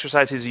can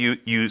exercise his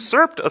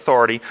usurped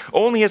authority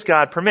only as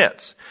God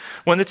permits.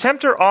 When the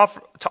tempter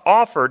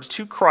offered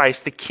to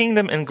Christ the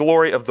kingdom and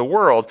glory of the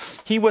world,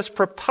 he was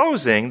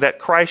proposing that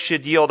Christ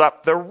should yield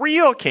up the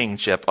real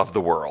kingship of the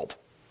world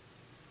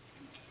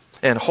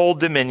and hold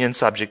dominion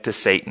subject to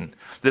Satan.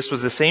 This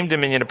was the same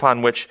dominion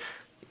upon which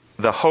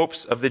the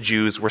hopes of the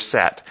Jews were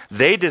set.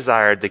 They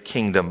desired the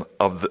kingdom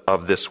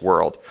of this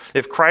world.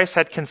 If Christ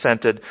had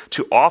consented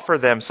to offer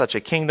them such a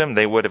kingdom,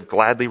 they would have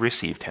gladly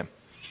received him.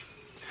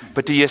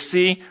 But do you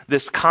see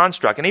this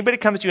construct? Anybody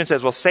comes to you and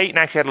says, well, Satan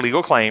actually had a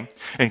legal claim,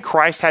 and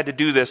Christ had to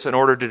do this in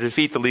order to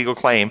defeat the legal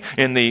claim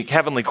in the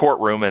heavenly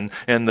courtroom,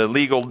 and the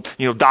legal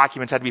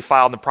documents had to be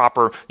filed in the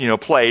proper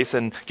place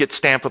and get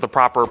stamped with the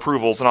proper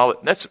approvals and all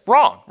that. That's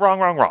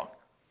wrong.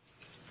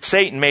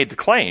 Satan made the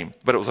claim,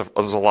 but it was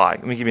a lie.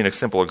 Let me give you a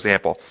simple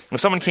example. If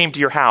someone came to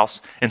your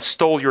house and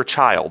stole your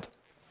child,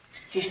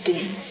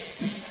 15.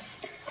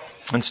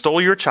 And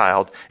stole your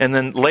child, and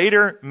then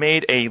later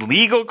made a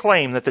legal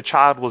claim that the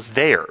child was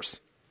theirs,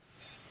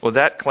 will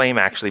that claim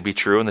actually be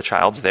true and the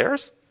child's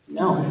theirs?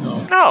 No.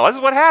 No, this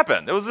is what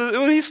happened.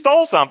 He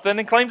stole something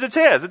and claims it's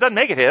his. It doesn't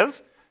make it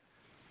his.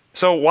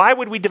 So why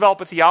would we develop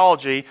a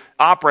theology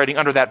operating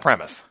under that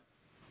premise?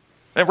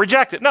 And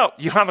reject it. No,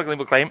 you don't have a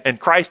legal claim, and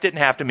Christ didn't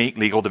have to meet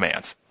legal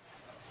demands.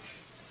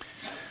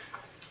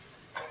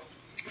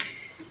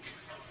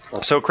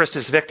 So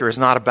Christus Victor is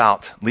not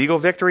about legal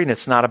victory, and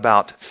it's not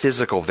about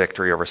physical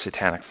victory over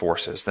satanic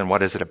forces. Then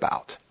what is it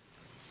about?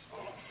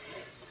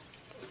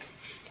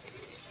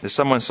 If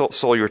someone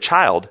stole your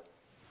child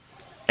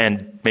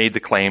and made the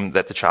claim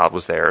that the child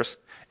was theirs,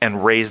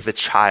 and raised the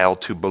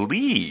child to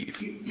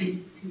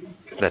believe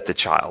that the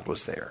child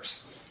was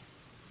theirs,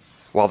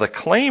 while the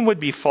claim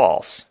would be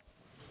false,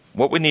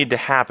 what would need to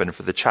happen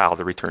for the child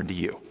to return to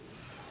you?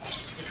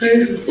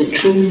 The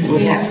truth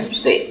would have to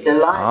say the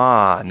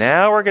lie.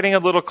 Now we're getting a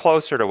little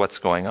closer to what's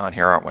going on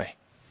here, aren't we?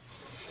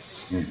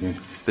 Mm-hmm.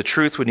 The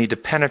truth would need to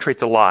penetrate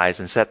the lies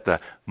and set the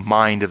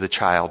mind of the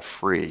child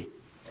free.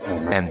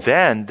 Mm-hmm. And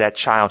then that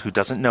child who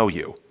doesn't know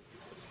you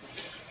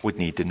would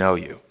need to know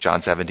you.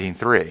 John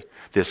 17:3.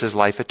 This is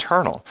life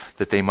eternal,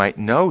 that they might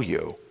know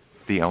you,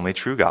 the only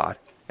true God,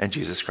 and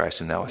Jesus Christ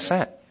whom thou hast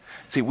sent.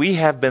 See, we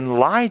have been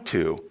lied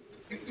to.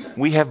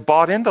 We have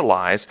bought into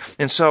lies.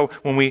 And so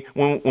when we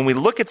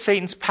look at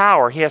Satan's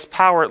power, he has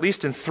power at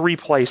least in three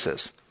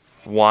places.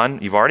 One,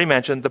 you've already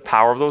mentioned, the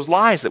power of those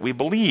lies that we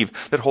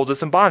believe that holds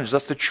us in bondage.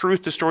 Thus the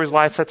truth destroys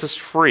lies, sets us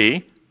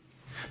free.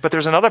 But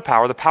there's another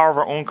power, the power of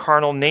our own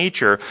carnal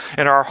nature.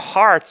 And our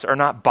hearts are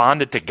not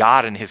bonded to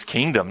God and his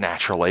kingdom,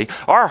 naturally.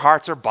 Our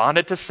hearts are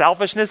bonded to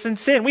selfishness and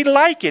sin. We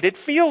like it. It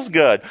feels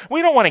good.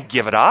 We don't want to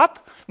give it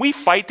up. We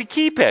fight to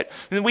keep it.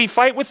 And we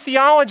fight with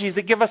theologies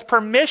that give us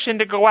permission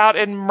to go out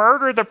and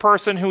murder the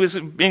person who is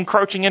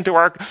encroaching into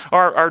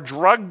our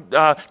drug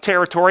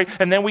territory.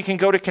 And then we can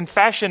go to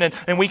confession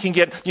and we can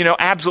get,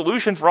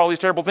 absolution for all these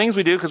terrible things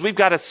we do, because we've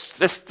got a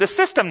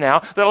system now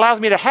that allows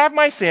me to have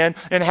my sin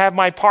and have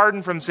my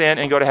pardon from sin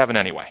and go to heaven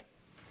anyway.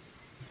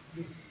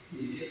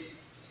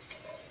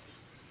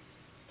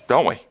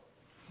 Don't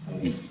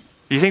we?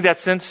 Do you think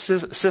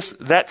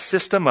that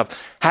system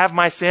of have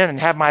my sin and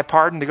have my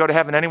pardon to go to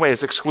heaven anyway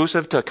is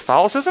exclusive to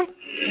Catholicism?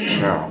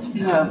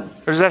 No.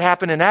 Or does that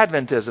happen in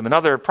Adventism and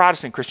other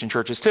Protestant Christian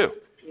churches too?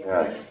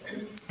 Yes.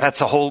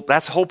 That's a whole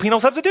penal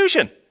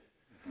substitution.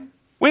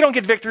 We don't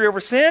get victory over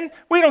sin.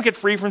 We don't get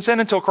free from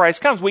sin until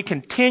Christ comes. We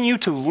continue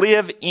to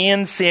live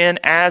in sin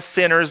as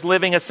sinners,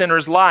 living a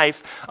sinner's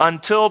life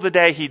until the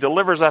day he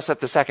delivers us at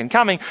the second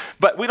coming.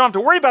 But we don't have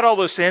to worry about all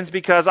those sins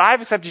because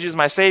I've accepted Jesus as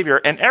my Savior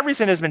and every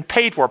sin has been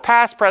paid for,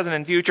 past, present,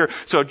 and future.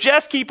 So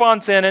just keep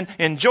on sinning.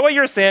 Enjoy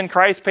your sin.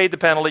 Christ paid the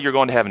penalty. You're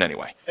going to heaven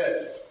anyway. I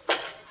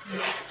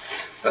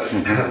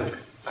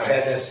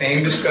had that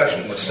same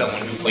discussion with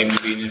someone who claimed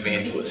to be an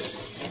evangelist.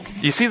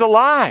 You see the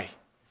lie.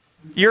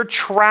 You're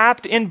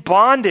trapped in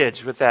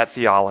bondage with that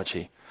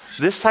theology.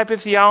 This type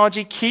of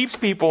theology keeps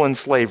people in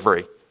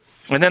slavery.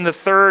 And then the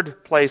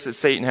third place that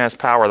Satan has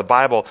power, the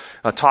Bible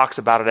talks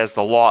about it as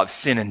the law of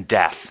sin and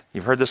death.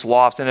 You've heard this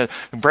law of sin.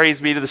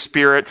 Praise be to the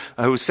Spirit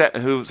who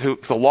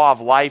the law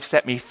of life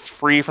set me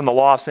free from the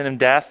law of sin and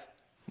death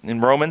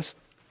in Romans.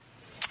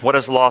 What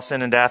is the law of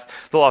sin and death?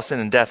 The law of sin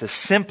and death is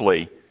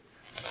simply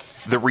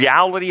the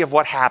reality of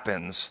what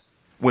happens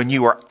when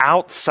you are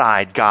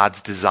outside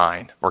God's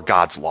design or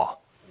God's law.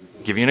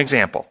 I'll give you an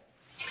example.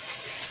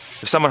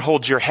 If someone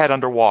holds your head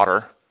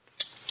underwater,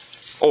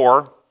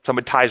 or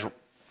somebody ties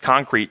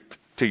concrete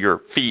to your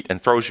feet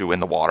and throws you in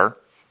the water,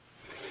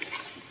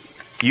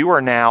 you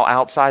are now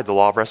outside the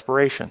law of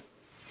respiration.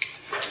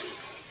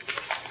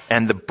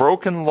 And the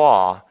broken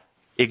law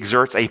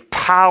exerts a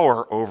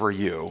power over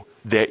you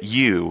that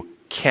you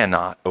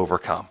cannot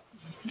overcome.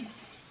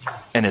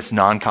 And it's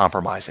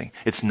non-compromising.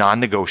 It's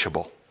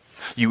non-negotiable.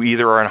 You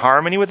either are in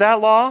harmony with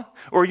that law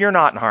or you're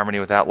not in harmony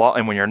with that law.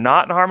 And when you're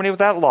not in harmony with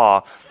that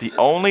law, the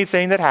only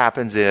thing that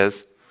happens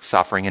is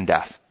suffering and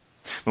death.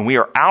 When we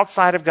are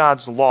outside of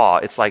God's law,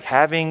 it's like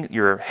having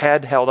your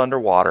head held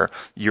underwater.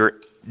 You're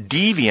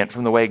deviant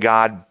from the way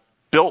God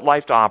built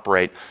life to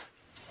operate,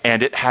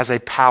 and it has a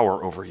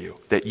power over you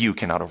that you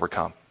cannot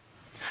overcome.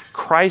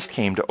 Christ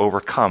came to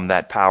overcome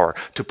that power,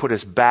 to put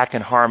us back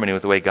in harmony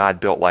with the way God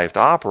built life to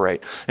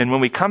operate. And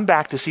when we come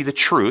back to see the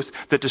truth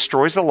that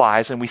destroys the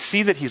lies, and we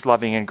see that he's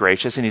loving and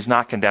gracious and he's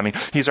not condemning,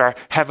 he's our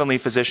heavenly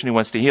physician who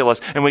wants to heal us,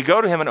 and we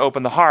go to him and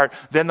open the heart,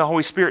 then the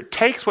Holy Spirit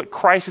takes what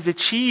Christ has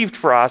achieved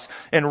for us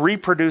and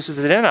reproduces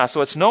it in us.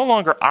 So it's no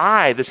longer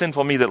I, the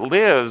sinful me, that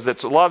lives,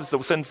 that loves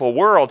the sinful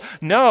world.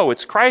 No,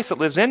 it's Christ that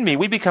lives in me.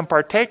 We become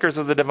partakers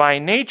of the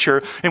divine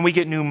nature, and we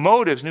get new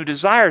motives, new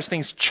desires.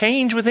 Things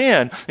change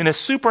within in a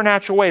supernatural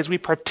way as we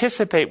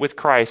participate with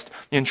Christ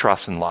in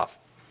trust and love.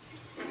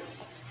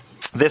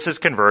 This is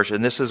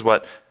conversion. This is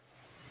what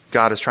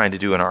God is trying to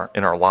do in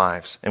our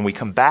lives. And we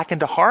come back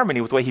into harmony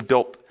with the way he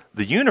built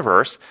the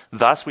universe.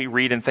 Thus we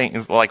read in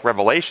things like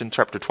Revelation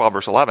chapter 12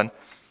 verse 11,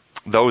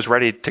 those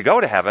ready to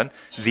go to heaven,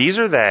 these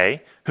are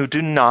they who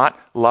do not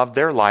love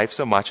their life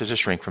so much as to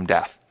shrink from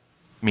death.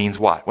 Means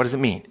what? What does it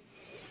mean?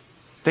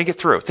 Think it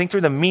through. Think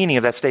through the meaning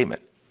of that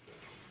statement.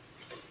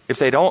 If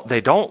they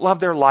don't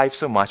love their life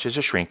so much as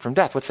to shrink from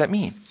death. What's that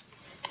mean?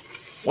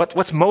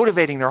 What's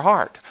motivating their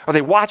heart? Are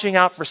they watching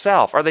out for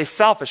self? Are they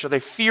selfish? Are they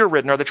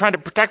fear-ridden? Are they trying to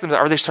protect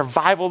themselves? Are they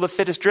survival of the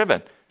fittest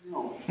driven?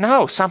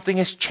 No, something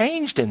has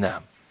changed in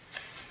them.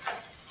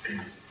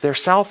 They're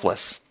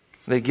selfless.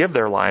 They give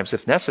their lives,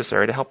 if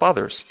necessary, to help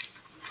others.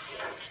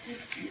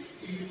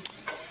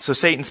 So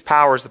Satan's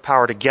power is the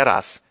power to get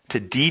us to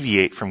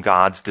deviate from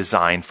God's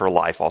design for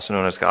life, also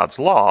known as God's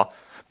law,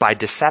 by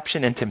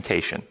deception and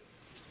temptation.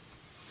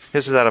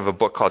 This is out of a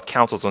book called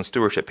Counsels on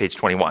Stewardship, page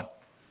 21.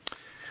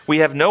 We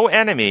have no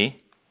enemy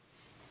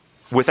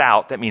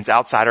without, that means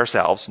outside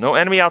ourselves, no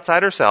enemy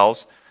outside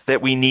ourselves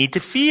that we need to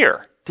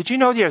fear. Did you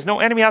know there's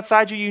no enemy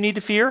outside you need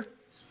to fear?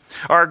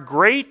 Our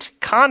great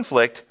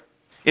conflict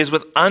is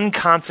with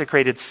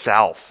unconsecrated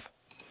self.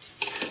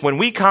 When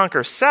we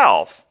conquer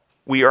self,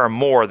 we are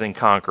more than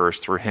conquerors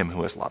through him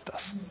who has loved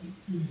us.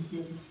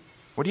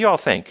 What do you all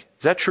think?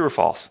 Is that true or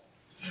false?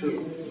 True.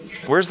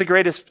 Where's the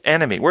greatest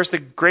enemy? Where's the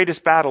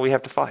greatest battle we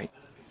have to fight?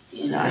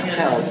 In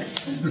ourselves.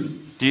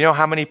 Do you know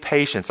how many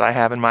patients I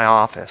have in my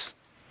office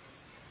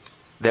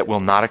that will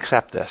not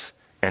accept this?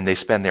 And they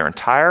spend their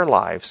entire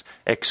lives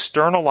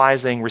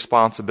externalizing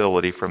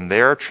responsibility from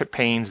their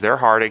pains, their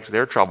heartaches,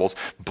 their troubles,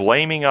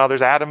 blaming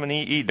others, Adam and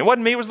Eve. It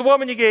wasn't me, it was the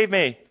woman you gave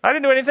me. I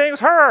didn't do anything, it was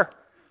her.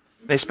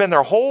 They spend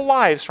their whole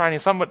lives trying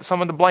someone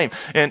to blame.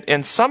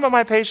 And some of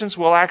my patients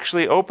will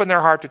actually open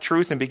their heart to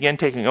truth and begin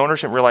taking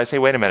ownership and realize, hey,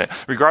 wait a minute.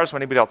 Regardless of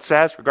what anybody else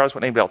says, regardless of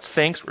what anybody else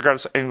thinks,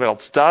 regardless of what anybody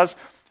else does,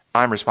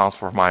 I'm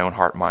responsible for my own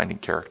heart, mind, and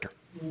character.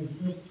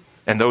 Mm-hmm.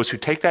 And those who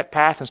take that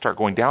path and start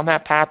going down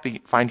that path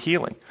find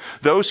healing.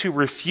 Those who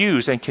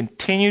refuse and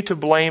continue to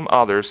blame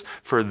others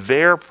for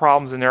their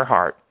problems in their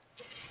heart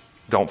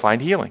don't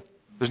find healing.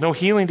 There's no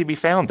healing to be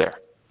found there.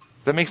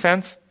 Does that make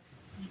sense?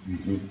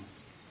 Mm-hmm.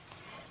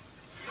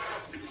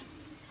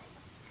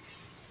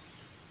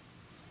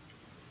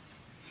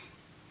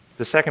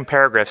 The second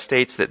paragraph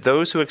states that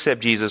those who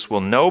accept Jesus will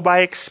know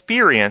by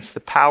experience the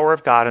power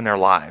of God in their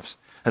lives.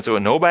 That's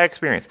what know by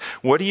experience.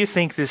 What do you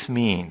think this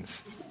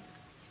means?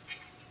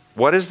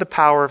 What is the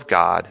power of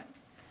God?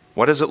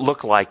 What does it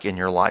look like in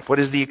your life? What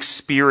is the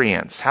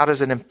experience? How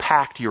does it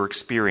impact your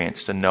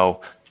experience to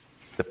know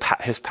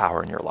His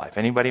power in your life?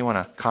 Anybody want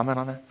to comment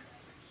on that?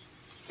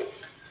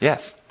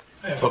 Yes.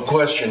 I have a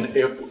question.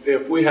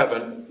 If we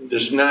have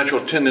this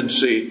natural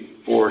tendency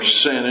for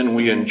sin and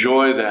we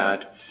enjoy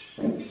that,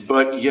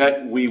 but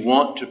yet we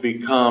want to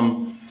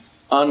become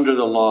under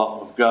the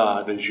law of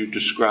God, as you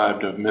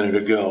described a minute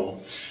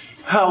ago,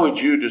 how would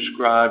you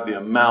describe the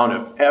amount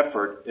of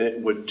effort it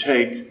would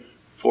take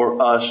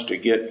for us to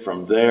get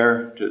from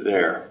there to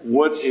there?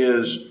 What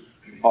is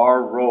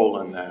our role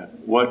in that?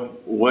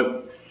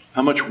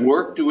 How much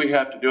work do we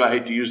have to do? I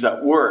hate to use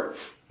that word.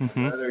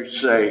 Rather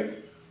say,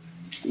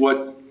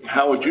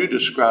 how would you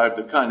describe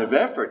the kind of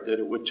effort that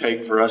it would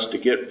take for us to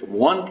get from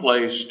one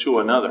place to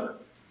another?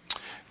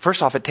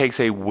 First off, it takes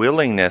a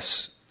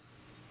willingness.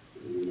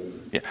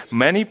 Yeah.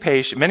 Many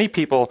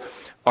people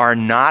are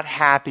not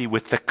happy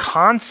with the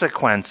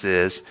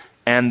consequences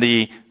and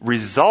the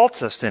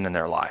results of sin in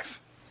their life.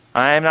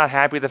 I am not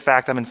happy with the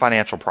fact I'm in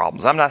financial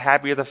problems. I'm not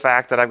happy with the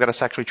fact that I've got a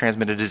sexually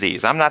transmitted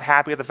disease. I'm not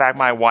happy with the fact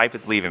my wife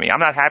is leaving me. I'm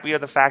not happy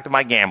with the fact of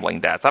my gambling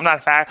debts. I'm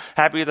not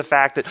happy with the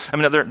fact that,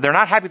 they're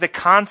not happy with the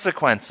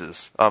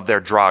consequences of their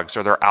drugs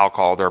or their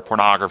alcohol, their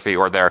pornography,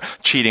 or their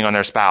cheating on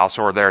their spouse,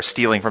 or their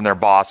stealing from their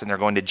boss and they're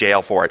going to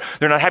jail for it.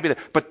 They're not happy with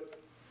it. But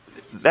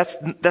that's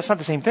not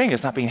the same thing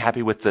as not being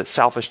happy with the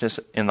selfishness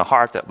in the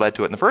heart that led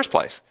to it in the first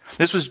place.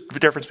 This was the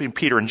difference between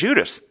Peter and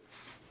Judas.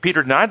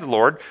 Peter denied the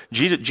Lord.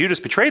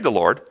 Judas betrayed the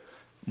Lord.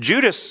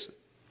 Judas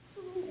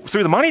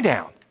threw the money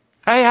down.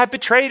 I have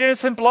betrayed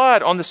innocent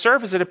blood. On the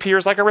surface, it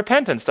appears like a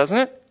repentance,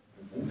 doesn't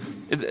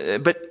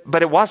it?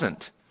 But it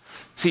wasn't.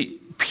 See,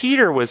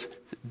 Peter was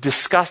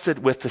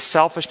disgusted with the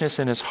selfishness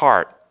in his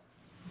heart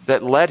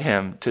that led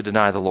him to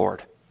deny the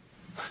Lord.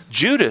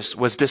 Judas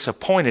was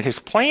disappointed. His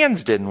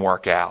plans didn't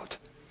work out.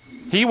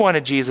 He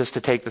wanted Jesus to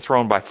take the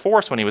throne by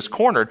force when he was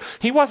cornered.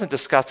 He wasn't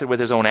disgusted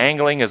with his own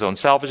angling, his own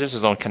selfishness,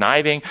 his own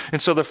conniving.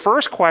 And so the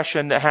first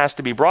question that has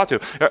to be brought to,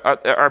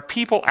 are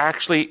people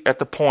actually at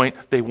the point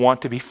they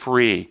want to be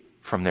free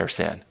from their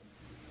sin?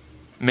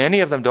 Many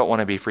of them don't want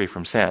to be free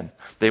from sin.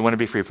 They want to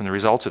be free from the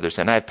results of their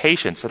sin. I have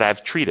patients that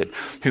I've treated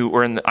who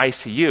were in the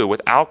ICU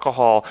with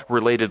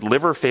alcohol-related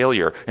liver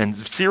failure and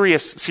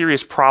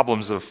serious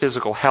problems of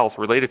physical health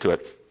related to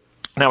it.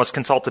 And I was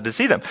consulted to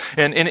see them.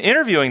 And in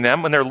interviewing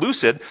them, when they're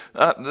lucid,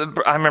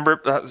 I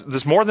remember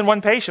there's more than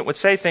one patient would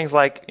say things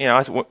like, we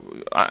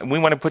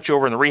want to put you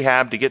over in the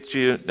rehab to get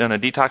you in a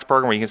detox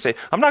program where you can say,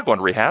 I'm not going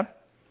to rehab.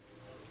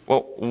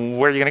 Well,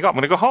 where are you going to go? I'm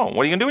going to go home.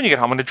 What are you going to do when you get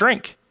home? I'm going to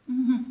drink.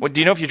 Mm-hmm. Well, do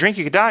you know if you drink,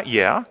 you could die?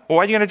 Yeah. Well, why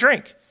are you going to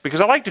drink? Because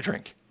I like to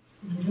drink.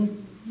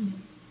 Mm-hmm.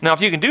 Now,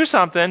 if you can do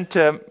something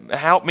to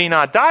help me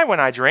not die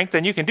when I drink,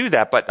 then you can do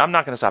that, but I'm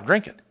not going to stop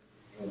drinking.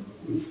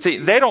 See,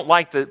 they don't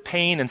like the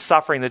pain and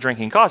suffering that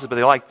drinking causes, but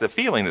they like the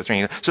feeling that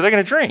drinking. So they're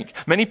going to drink.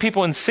 Many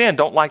people in sin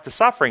don't like the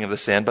suffering of the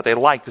sin, but they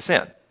like the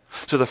sin.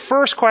 So the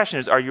first question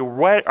is, are you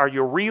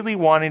really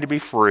wanting to be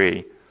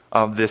free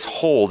of this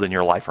hold in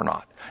your life or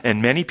not?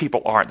 And many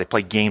people aren't. They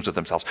play games with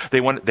themselves.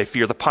 They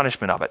fear the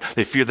punishment of it.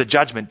 They fear the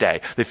judgment day.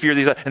 They fear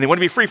these, and they want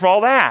to be free from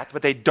all that,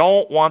 but they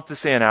don't want the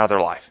sin out of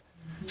their life.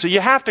 So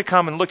you have to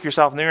come and look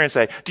yourself in the mirror and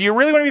say, do you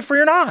really want to be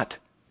free or not?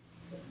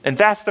 And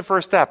that's the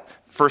first step.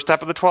 First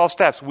step of the 12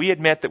 steps. We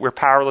admit that we're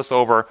powerless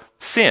over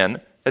sin,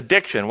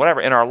 addiction,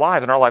 whatever, in our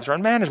lives, and our lives are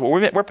unmanageable.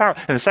 We're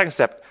powerless. And the second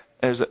step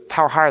is a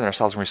power higher than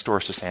ourselves and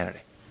restores to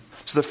sanity.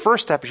 So the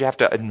first step is you have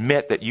to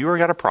admit that you've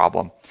got a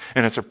problem,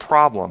 and it's a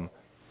problem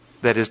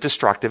that is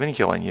destructive and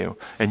killing you.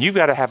 And you've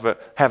got to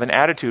have an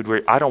attitude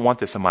where I don't want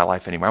this in my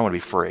life anymore. I want to be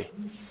free.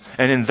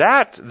 And in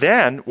that,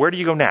 then, where do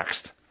you go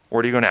next?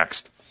 Where do you go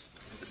next?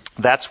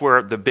 That's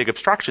where the big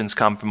obstructions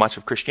come from much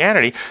of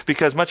Christianity,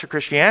 because much of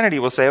Christianity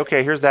will say,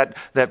 okay, here's that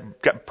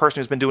person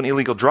who's been doing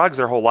illegal drugs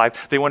their whole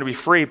life. They want to be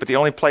free, but the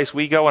only place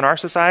we go in our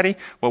society,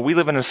 well, we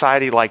live in a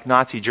society like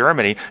Nazi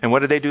Germany, and what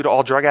did they do to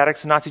all drug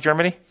addicts in Nazi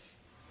Germany?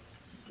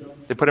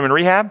 They put them in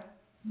rehab.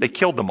 They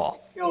killed them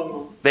all.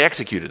 They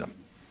executed them.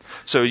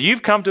 So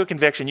you've come to a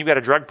conviction, you've got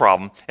a drug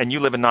problem, and you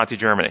live in Nazi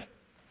Germany.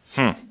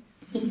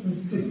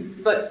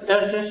 But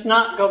does this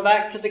not go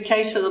back to the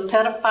case of the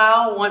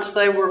pedophile? Once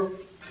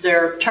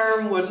their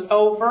term was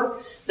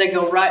over, they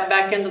go right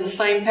back into the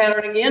same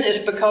pattern again. It's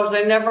because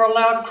they never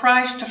allowed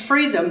Christ to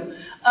free them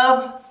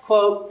of,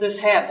 quote, this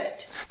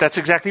habit. That's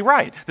exactly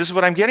right. This is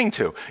what I'm getting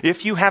to.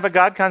 If you have a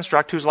God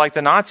construct who's like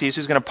the Nazis,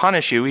 who's going to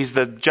punish you, he's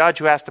the judge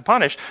who has to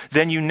punish,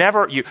 then you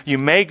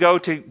may go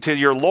to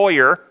your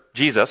lawyer,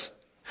 Jesus,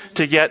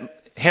 to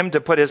get him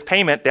to put his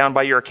payment down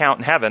by your account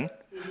in heaven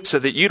so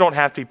that you don't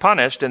have to be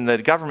punished and the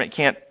government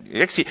can't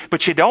execute,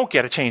 but you don't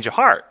get a change of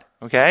heart.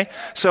 Okay?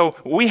 So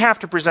we have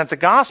to present the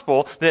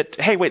gospel that,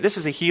 hey, wait, this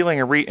is a healing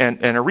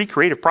and a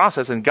recreative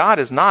process, and God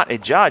is not a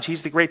judge.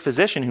 He's the great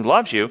physician who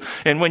loves you.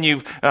 And when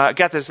you've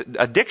got this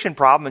addiction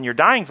problem and you're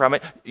dying from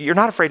it, you're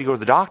not afraid to go to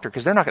the doctor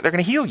because they're going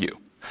to heal you.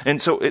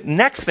 And so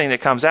next thing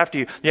that comes after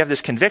you have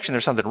this conviction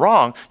there's something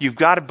wrong, you've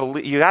got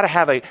to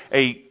have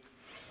a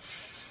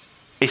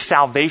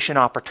salvation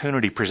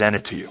opportunity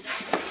presented to you.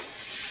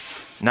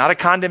 Not a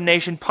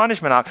condemnation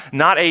punishment,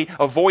 not a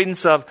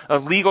avoidance of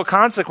legal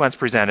consequence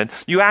presented.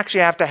 You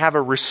actually have to have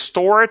a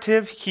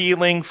restorative,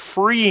 healing,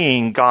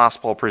 freeing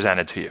gospel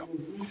presented to you.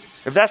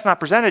 If that's not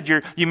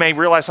presented, you may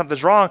realize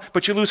something's wrong,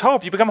 but you lose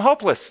hope. You become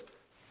hopeless.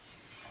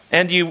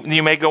 And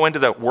you may go into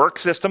the work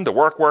system, to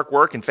work,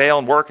 and fail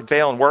and work, and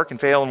fail and work, and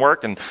fail and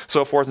work, and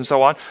so forth and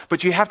so on.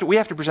 But we have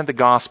to present the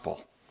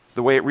gospel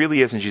the way it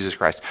really is in Jesus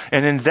Christ.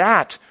 And in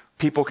that,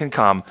 people can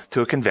come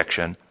to a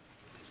conviction.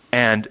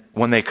 And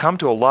when they come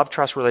to a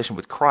love-trust relation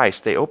with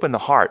Christ, they open the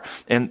heart,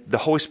 and the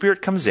Holy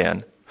Spirit comes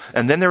in,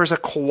 and then there is a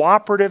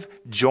cooperative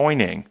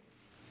joining.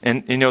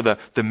 And,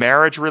 the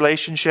marriage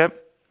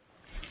relationship,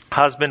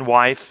 husband,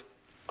 wife,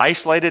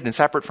 isolated and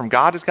separate from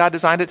God as God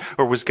designed it,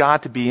 or was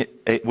God to be,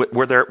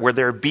 were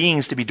there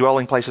beings to be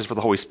dwelling places for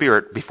the Holy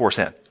Spirit before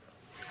sin?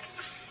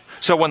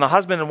 So when the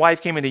husband and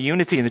wife came into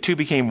unity and the two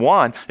became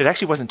one, it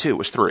actually wasn't two, it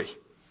was three.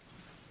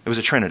 It was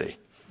a Trinity.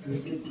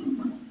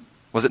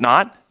 Was it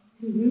not?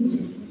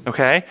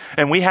 Okay?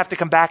 And we have to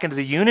come back into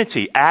the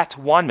unity at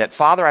one-ment.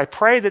 Father, I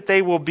pray that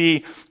they will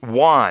be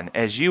one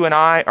as you and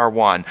I are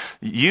one.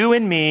 You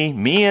and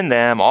me and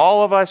them,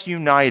 all of us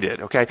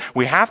united. Okay?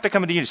 We have to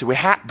come into unity.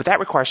 But that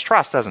requires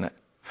trust, doesn't it?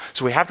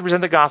 So we have to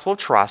present the gospel of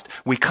trust.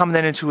 We come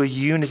then into a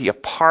unity, a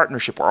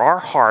partnership where our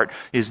heart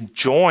is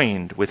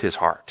joined with his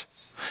heart.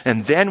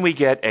 And then we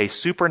get a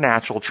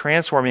supernatural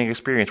transforming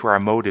experience where our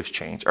motives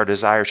change, our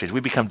desires change. We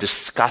become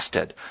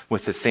disgusted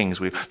with the things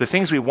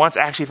we once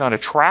actually found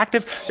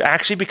attractive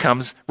actually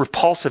becomes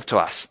repulsive to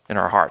us in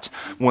our hearts.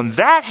 When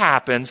that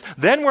happens,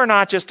 then we're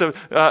not just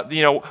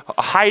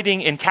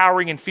hiding and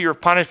cowering in fear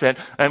of punishment.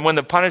 And when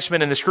the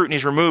punishment and the scrutiny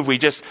is removed, we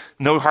just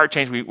no heart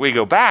change. We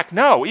go back.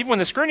 No, even when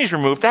the scrutiny is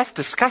removed, that's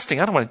disgusting.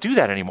 I don't want to do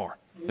that anymore.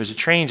 There's a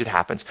change that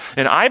happens.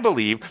 And I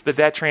believe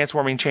that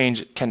transforming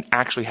change can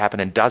actually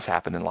happen and does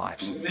happen in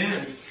lives.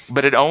 Amen.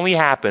 But it only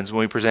happens when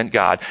we present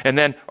God. And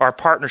then our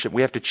partnership,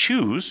 we have to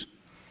choose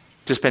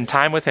to spend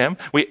time with him.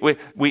 We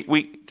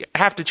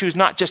have to choose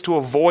not just to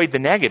avoid the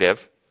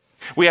negative.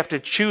 We have to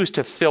choose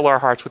to fill our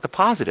hearts with the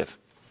positive.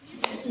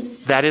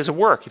 That is a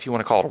work, if you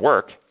want to call it a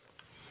work.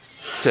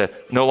 To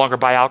no longer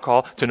buy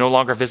alcohol, to no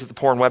longer visit the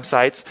porn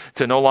websites,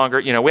 to no longer,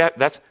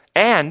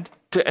 and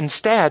to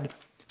instead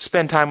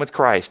spend time with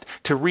Christ,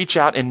 to reach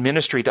out in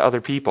ministry to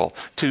other people,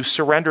 to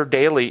surrender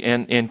daily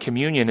in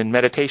communion and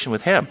meditation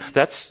with him.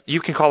 You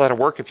can call that a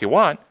work if you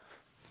want.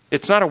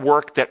 It's not a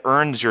work that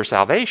earns your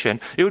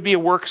salvation. It would be a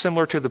work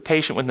similar to the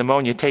patient with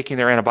pneumonia taking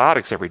their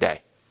antibiotics every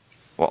day.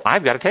 Well,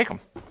 I've got to take them.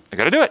 I've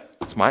got to do it.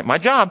 It's my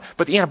job.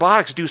 But the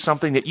antibiotics do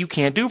something that you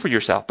can't do for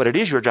yourself, but it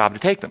is your job to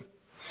take them.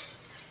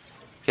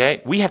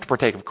 Okay? We have to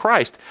partake of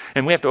Christ,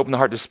 and we have to open the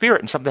heart to the Spirit,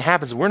 and something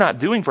happens we're not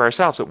doing for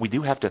ourselves, but we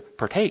do have to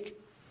partake.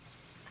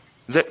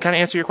 Does that kind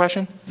of answer your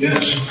question?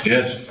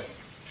 Yes.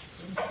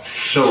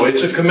 So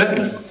it's a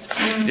commitment.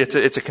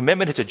 It's a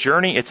commitment. It's a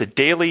journey. It's a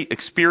daily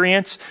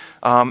experience.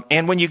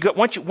 And when you go,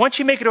 once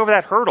you make it over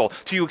that hurdle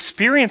to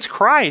experience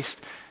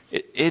Christ,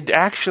 it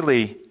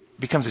actually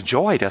becomes a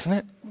joy, doesn't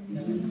it?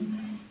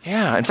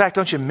 Yeah. In fact,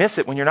 don't you miss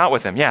it when you're not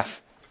with him?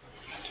 Yes.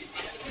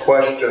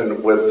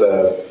 Question with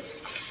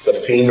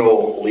the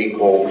penal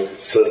legal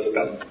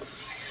system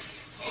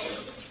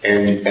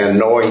and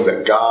knowing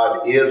that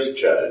God is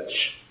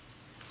judge.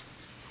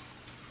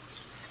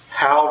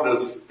 How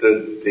does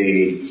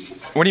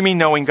What do you mean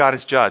knowing God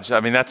is judge?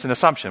 I mean, that's an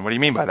assumption. What do you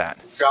mean by that?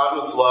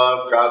 God is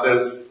love. God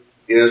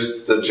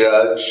is the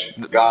judge.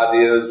 God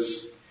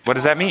is... What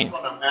does that mean?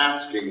 That's what I'm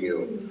asking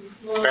you.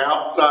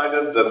 Outside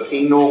of the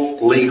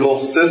penal legal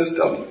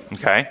system.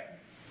 Okay.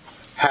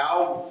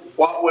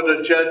 What would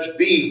a judge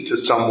be to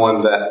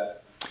someone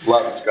that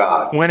loves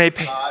God? God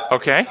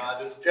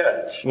is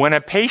judge. When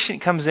a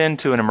patient comes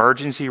into an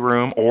emergency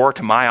room or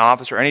to my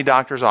office or any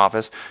doctor's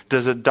office,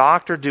 does a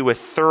doctor do a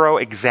thorough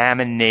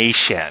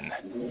examination?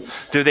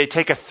 Do they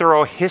take a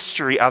thorough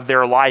history of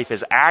their life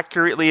as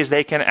accurately as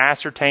they can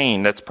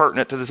ascertain that's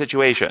pertinent to the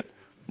situation?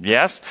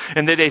 Yes?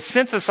 And then they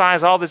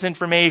synthesize all this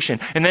information,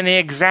 and then they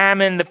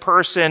examine the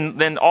person,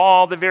 then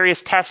all the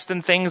various tests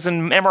and things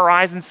and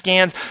MRIs and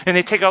scans, and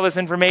they take all this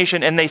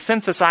information and they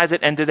synthesize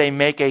it, and do they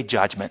make a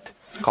judgment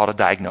called a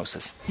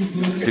diagnosis?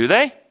 Do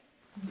they?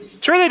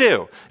 Sure they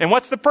do. And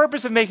what's the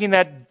purpose of making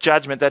that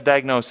judgment, that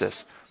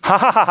diagnosis?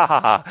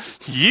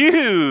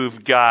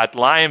 You've got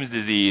Lyme's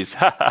disease.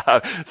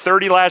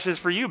 30 lashes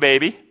for you,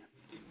 baby.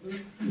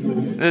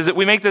 Is it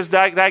we make this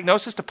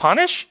diagnosis to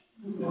punish?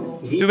 Do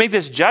we make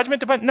this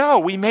judgment to punish? No,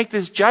 we make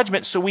this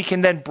judgment so we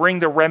can then bring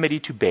the remedy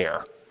to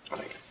bear.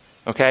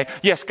 Okay?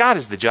 Yes, God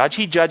is the judge.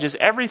 He judges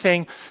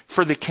everything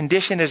for the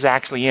condition it is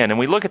actually in. And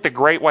we look at the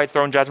great white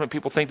throne judgment,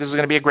 people think this is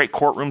going to be a great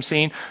courtroom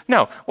scene.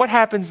 No, what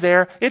happens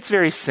there? It's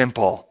very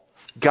simple.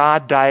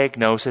 God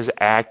diagnoses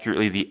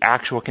accurately the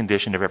actual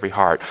condition of every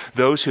heart.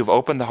 Those who've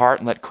opened the heart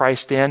and let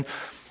Christ in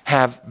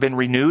have been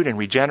renewed and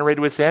regenerated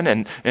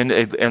within,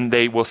 and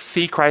they will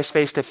see Christ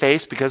face to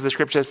face, because the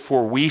scripture says,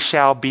 for we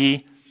shall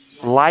be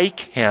like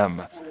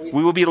him.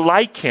 We will be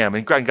like him.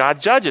 And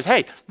God judges,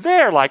 hey,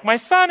 they're like my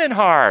son in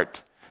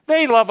heart.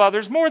 They love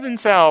others more than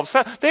themselves.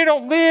 They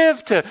don't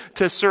live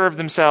to serve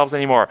themselves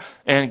anymore.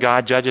 And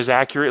God judges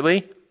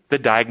accurately, the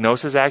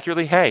diagnosis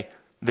accurately. Hey,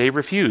 they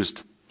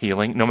refused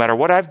healing. No matter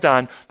what I've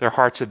done, their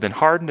hearts have been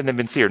hardened and they've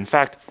been seared. In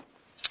fact,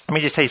 let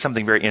me just tell you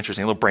something very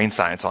interesting, a little brain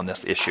science on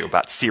this issue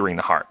about searing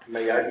the heart.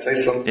 May I say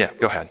something? Yeah,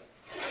 go ahead.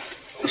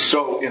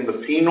 So in the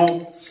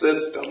penal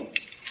system,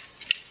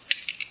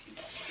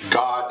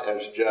 God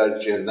as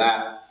judge in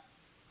that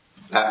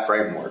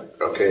framework,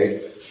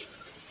 okay,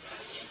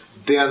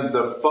 then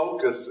the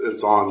focus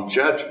is on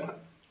judgment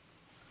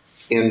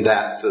in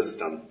that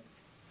system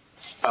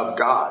of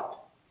God.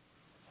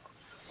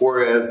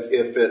 Whereas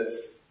if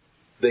it's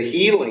the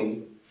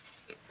healing,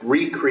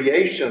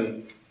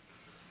 recreation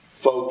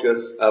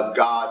focus of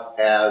God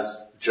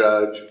as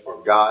judge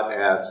or God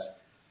as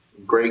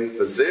great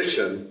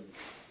physician,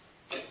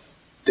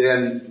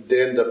 then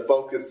the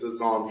focus is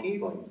on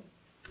healing.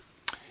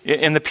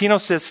 In the penal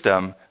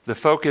system, the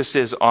focus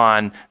is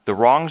on the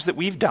wrongs that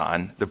we've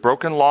done, the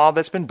broken law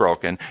that's been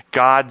broken,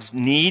 God's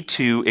need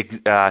to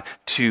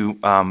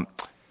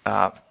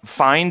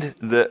find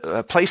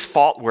place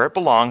fault where it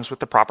belongs with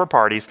the proper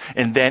parties,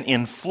 and then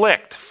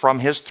inflict from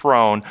his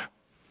throne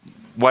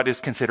what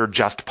is considered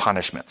just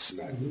punishments.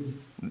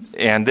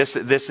 And this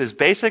is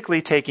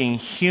basically taking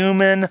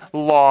human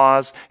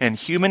laws and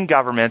human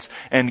governments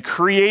and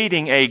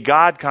creating a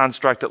God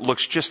construct that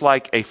looks just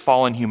like a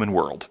fallen human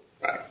world.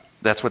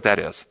 That's what that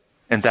is.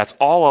 And that's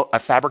all a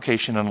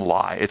fabrication and a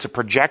lie. It's a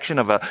projection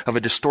of a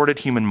distorted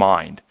human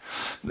mind.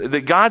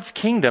 God's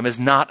kingdom is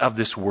not of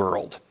this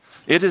world.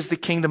 It is the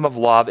kingdom of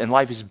love, and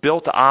life is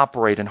built to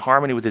operate in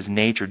harmony with his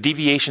nature.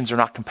 Deviations are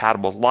not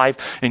compatible with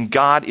life, and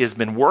God has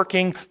been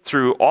working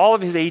through all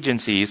of his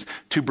agencies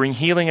to bring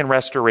healing and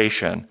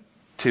restoration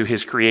to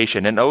his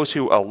creation. And those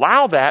who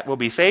allow that will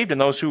be saved,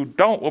 and those who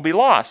don't will be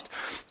lost.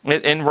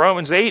 In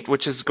Romans 8,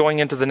 which is going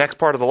into the next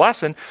part of the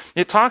lesson,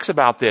 it talks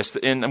about this.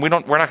 And we're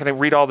not going to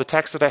read all the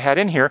text that I had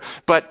in here,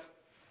 but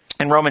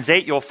in Romans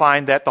 8, you'll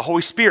find that the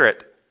Holy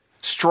Spirit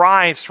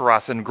strives for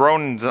us in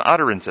groanings and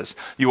utterances.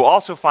 You will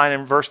also find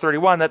in verse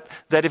 31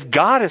 that if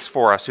God is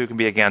for us, who can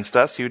be against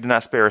us? He who did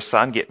not spare his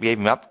son, gave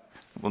him up.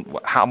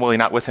 How will he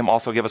not with him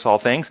also give us all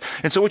things?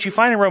 And so what you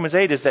find in Romans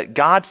 8 is that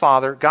God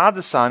Father, God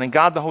the Son, and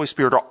God the Holy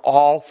Spirit are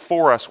all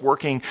for us,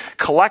 working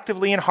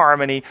collectively in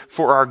harmony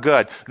for our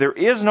good. There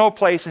is no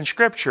place in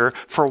Scripture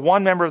for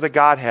one member of the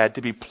Godhead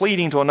to be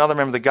pleading to another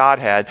member of the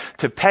Godhead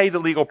to pay the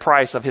legal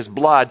price of his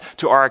blood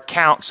to our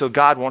account so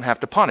God won't have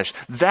to punish.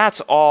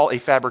 That's all a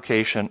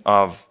fabrication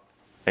of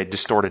a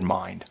distorted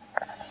mind.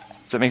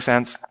 Does that make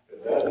sense?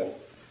 It does.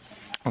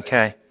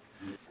 Okay.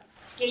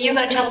 Yeah, you're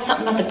going to tell us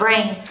something about the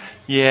brain.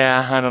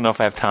 Yeah, I don't know if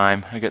I have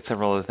time. I got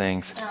several other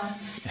things.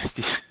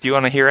 Do you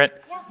want to hear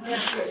it? Yeah.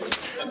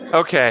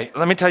 Okay,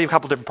 let me tell you a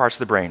couple different parts of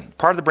the brain.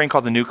 Part of the brain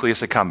called the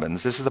nucleus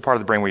accumbens. This is the part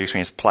of the brain where you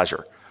experience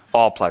pleasure.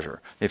 All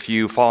pleasure. If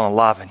you fall in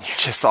love and you're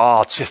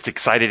just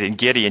excited and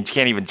giddy and you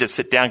can't even just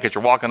sit down because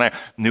you're walking there,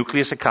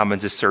 nucleus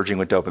accumbens is surging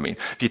with dopamine.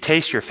 If you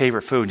taste your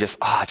favorite food,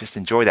 just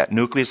enjoy that.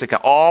 Nucleus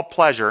accumbens. All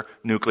pleasure,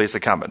 nucleus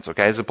accumbens.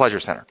 Okay, it's a pleasure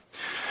center.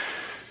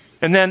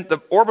 And then the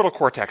orbital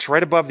cortex,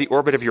 right above the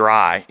orbit of your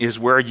eye, is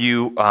where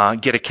you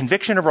get a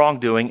conviction of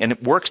wrongdoing, and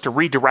it works to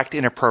redirect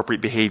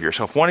inappropriate behavior.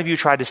 So if one of you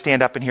tried to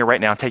stand up in here right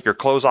now and take your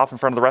clothes off in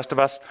front of the rest of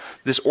us,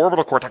 this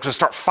orbital cortex would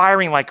start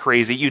firing like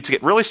crazy. You'd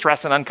get really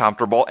stressed and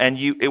uncomfortable, and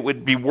it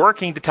would be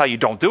working to tell you,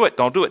 don't do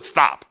it,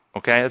 stop.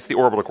 Okay, that's the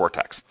orbital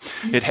cortex.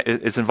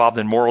 It's involved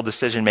in moral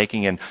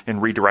decision-making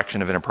and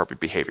redirection of inappropriate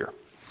behavior.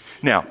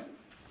 Now,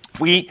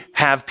 we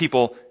have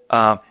people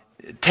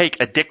take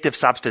addictive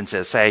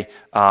substances, say,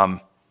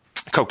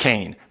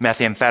 cocaine,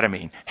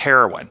 methamphetamine,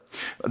 heroin.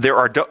 There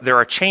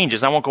are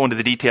changes. I won't go into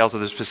the details of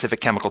the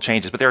specific chemical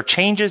changes, but there are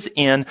changes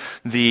in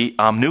the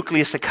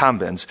nucleus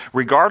accumbens,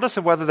 regardless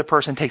of whether the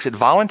person takes it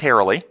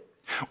voluntarily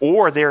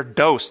or they're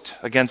dosed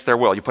against their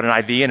will. You put an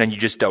IV in and you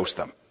just dose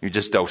them. You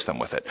just dose them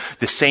with it.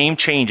 The same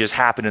changes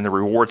happen in the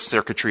reward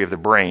circuitry of the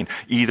brain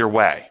either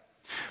way.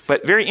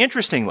 But very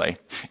interestingly,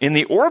 in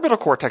the orbital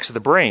cortex of the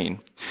brain,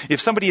 if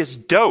somebody is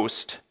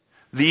dosed,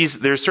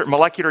 there's certain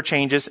molecular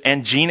changes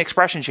and gene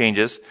expression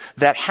changes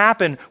that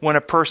happen when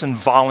a person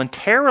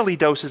voluntarily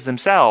doses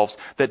themselves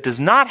that does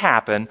not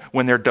happen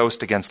when they're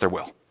dosed against their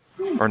will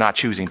or not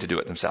choosing to do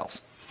it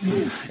themselves.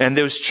 And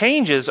those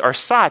changes are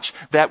such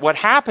that what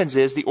happens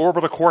is the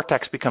orbital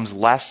cortex becomes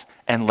less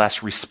and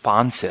less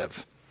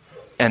responsive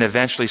and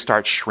eventually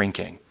starts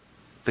shrinking.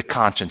 The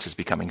conscience is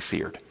becoming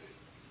seared.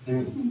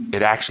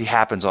 It actually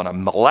happens on a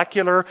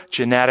molecular,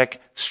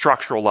 genetic,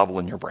 structural level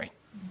in your brain.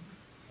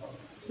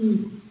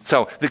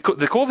 So the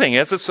cool thing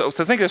is, so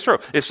think this through.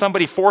 If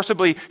somebody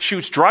forcibly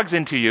shoots drugs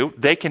into you,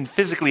 they can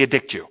physically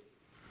addict you.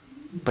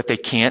 But they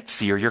can't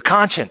sear your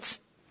conscience.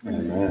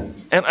 Amen.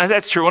 And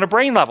that's true on a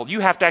brain level. You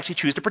have to actually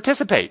choose to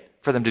participate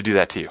for them to do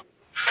that to you.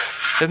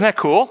 Isn't that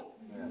cool?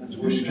 Yes,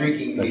 we're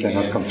streaking. They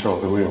cannot control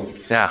the wheel.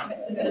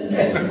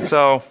 Yeah.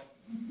 So,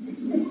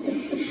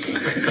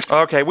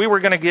 okay, we were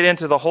going to get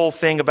into the whole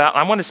thing about,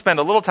 I want to spend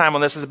a little time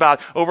on this, is about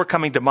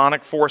overcoming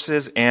demonic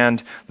forces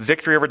and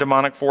victory over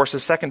demonic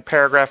forces. Second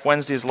paragraph,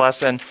 Wednesday's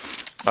lesson.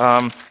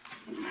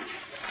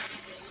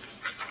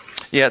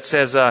 Yeah, it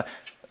says,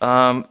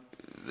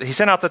 he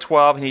sent out the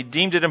 12, and he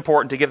deemed it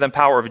important to give them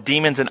power over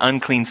demons and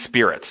unclean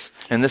spirits.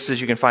 And this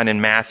is, you can find in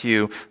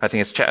Matthew, I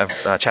think it's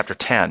chapter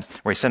 10,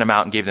 where he sent them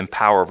out and gave them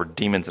power over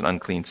demons and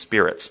unclean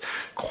spirits.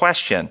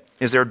 Question,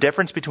 is there a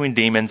difference between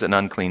demons and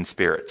unclean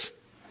spirits?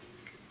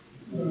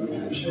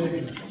 Then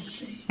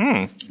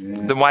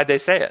why'd they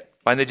say it?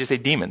 Why didn't they just say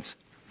demons?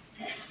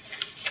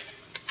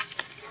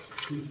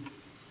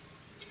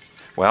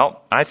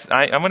 Well, I'm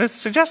going to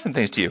suggest some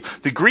things to you.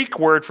 The Greek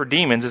word for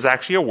demons is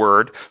actually a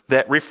word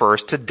that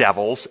refers to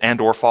devils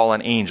and or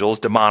fallen angels,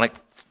 demonic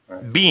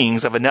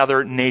beings of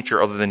another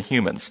nature other than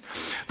humans.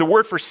 The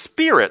word for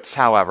spirits,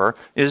 however,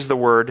 is the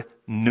word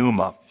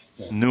pneuma.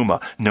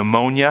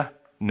 Pneumonia,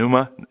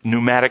 pneuma,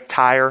 pneumatic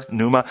tire,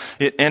 pneuma.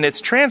 And it's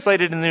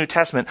translated in the New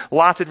Testament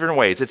lots of different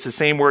ways. It's the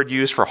same word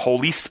used for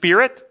Holy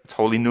Spirit. It's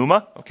Holy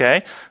Pneuma,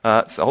 okay?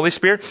 It's the Holy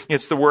Spirit.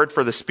 It's the word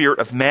for the spirit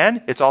of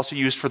men. It's also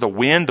used for the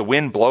wind. The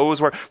wind blows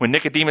where, when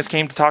Nicodemus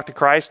came to talk to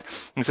Christ,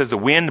 he says the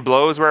wind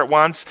blows where it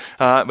wants.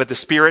 But the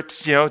Spirit,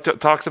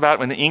 talks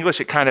about, in the English,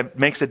 it kind of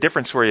makes a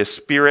difference for you.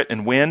 Spirit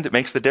and wind, it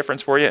makes the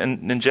difference for you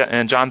in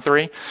John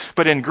 3.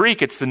 But in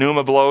Greek, it's the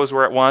pneuma blows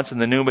where it wants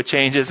and the pneuma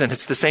changes, and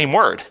it's the same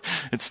word.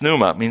 It's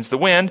pneuma. It means the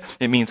wind.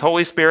 It means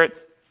Holy Spirit.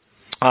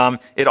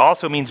 It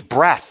also means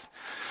breath.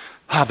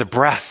 The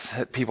breath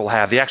that people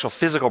have, the actual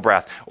physical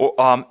breath.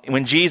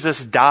 When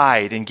Jesus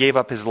died and gave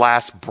up his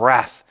last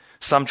breath,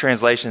 some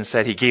translations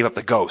said he gave up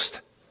the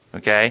ghost.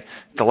 Okay?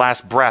 The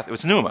last breath. It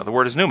was pneuma. The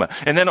word is pneuma.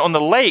 And then on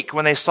the lake,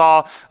 when they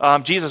saw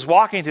Jesus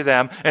walking to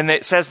them, and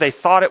it says they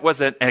thought it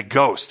was a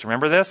ghost.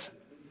 Remember this?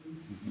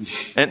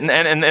 And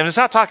it's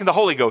not talking the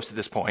Holy Ghost at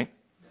this point.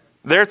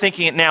 They're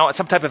thinking it now, it's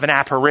some type of an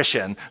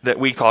apparition that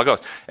we call a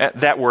ghost.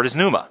 That word is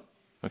pneuma.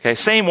 Okay,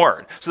 same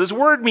word. So this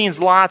word means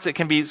lots. It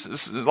can be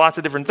lots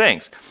of different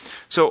things.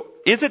 So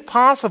is it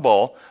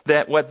possible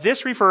that what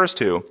this refers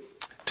to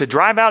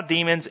drive out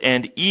demons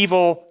and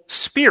evil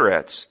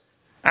spirits,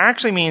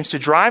 actually means to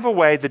drive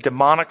away the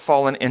demonic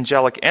fallen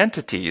angelic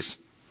entities,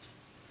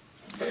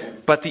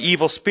 but the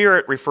evil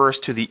spirit refers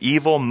to the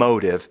evil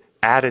motive,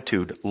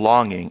 attitude,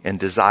 longing, and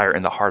desire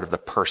in the heart of the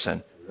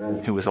person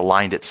who has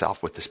aligned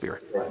itself with the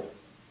spirit?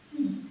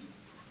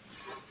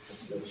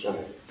 That's right.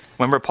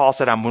 Remember Paul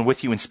said, I'm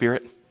with you in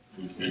spirit?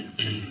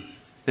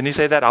 Didn't he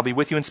say that? I'll be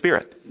with you in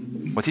spirit.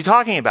 What's he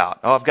talking about?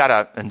 Oh, I've got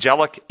an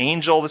angelic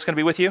angel that's going to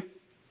be with you? Is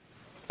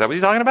that what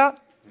he's talking about?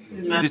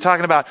 He's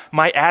talking about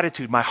my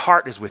attitude, my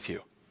heart is with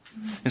you.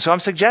 And so I'm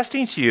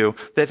suggesting to you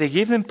that they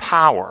give them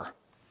power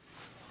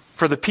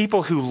for the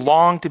people who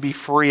long to be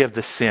free of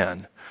the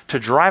sin, to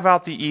drive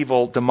out the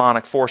evil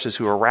demonic forces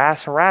who are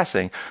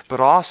harassing, but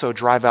also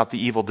drive out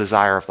the evil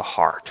desire of the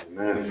heart.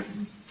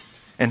 Amen.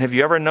 And have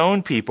you ever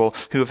known people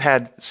who have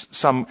had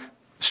some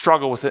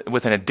struggle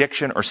with an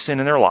addiction or sin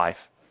in their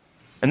life?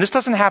 And this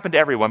doesn't happen to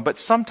everyone, but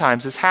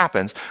sometimes this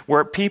happens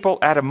where people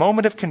at a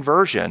moment of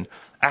conversion,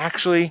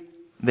 actually,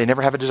 they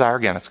never have a desire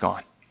again. It's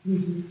gone.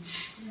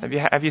 Mm-hmm.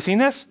 Have you seen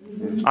this?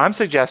 Mm-hmm. I'm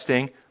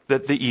suggesting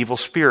that the evil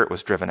spirit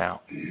was driven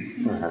out.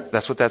 Mm-hmm.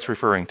 That's what that's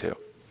referring to.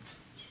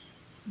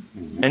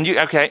 Mm-hmm.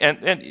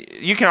 And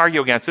you can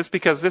argue against this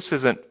because this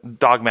isn't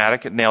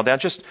dogmatic and nailed down.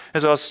 Just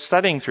as I was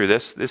studying through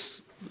this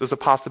was a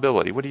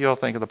possibility. What do you all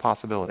think of the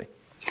possibility?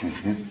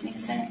 Mm-hmm.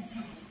 Makes sense.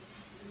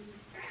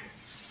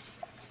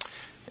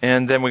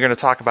 And then we're going to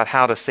talk about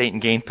how does Satan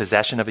gain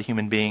possession of a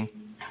human being.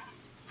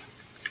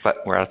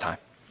 But we're out of time.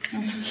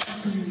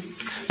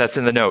 That's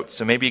in the notes.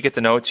 So maybe you get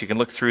the notes. You can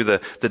look through the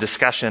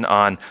discussion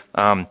on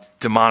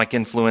demonic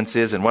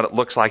influences and what it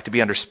looks like to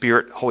be under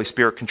Holy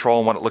Spirit control,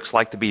 and what it looks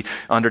like to be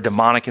under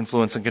demonic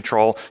influence and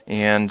control,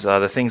 and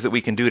the things that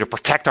we can do to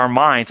protect our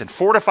minds and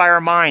fortify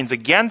our minds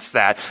against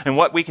that, and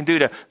what we can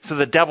do so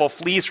the devil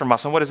flees from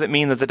us. And what does it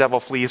mean that the devil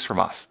flees from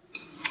us?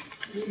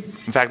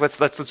 In fact, let's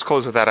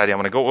close with that idea. I'm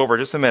going to go over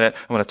just a minute.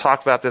 I'm going to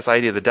talk about this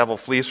idea the devil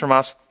flees from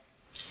us.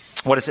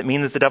 What does it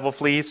mean that the devil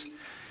flees?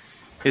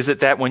 Is it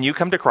that when you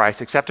come to Christ,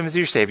 accept him as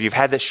your Savior, you've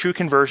had this true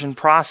conversion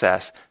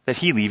process, that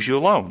he leaves you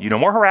alone. No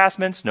more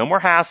harassments, no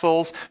more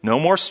hassles, no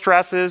more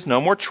stresses,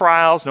 no more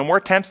trials, no more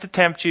attempts to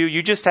tempt you.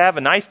 You just have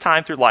a nice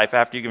time through life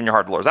after you've given your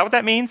heart to the Lord. Is that what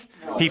that means?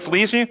 No. He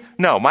flees you?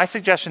 No. My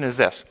suggestion is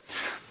this.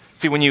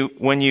 See, when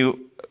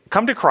you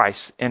come to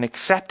Christ and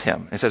accept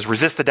him, it says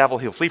resist the devil,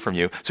 he'll flee from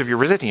you. So if you're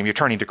resisting him, you're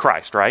turning to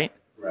Christ, right?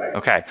 Right.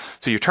 Okay.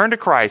 So you turn to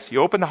Christ, you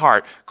open the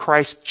heart,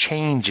 Christ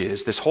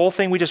changes. This whole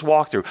thing we just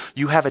walked through,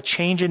 you have a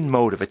change in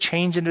motive, a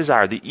change in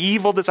desire. The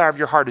evil desire of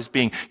your heart is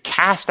being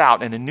cast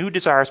out and a new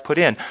desire is put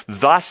in.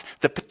 Thus,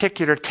 the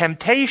particular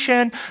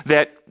temptation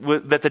that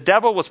the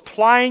devil was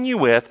plying you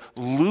with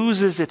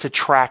loses its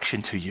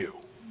attraction to you.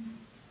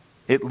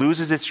 It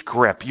loses its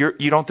grip. You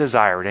don't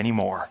desire it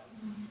anymore.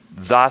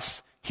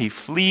 Thus, he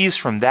flees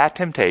from that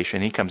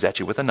temptation. He comes at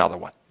you with another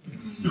one.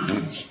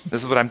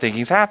 This is what I'm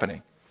thinking is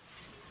happening.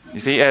 You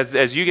see,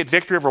 as you get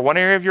victory over one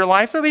area of your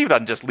life, the devil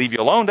doesn't just leave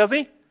you alone, does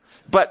he?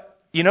 But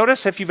you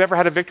notice if you've ever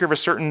had a victory over a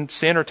certain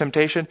sin or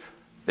temptation,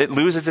 it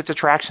loses its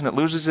attraction, it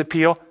loses its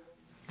appeal,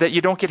 that you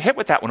don't get hit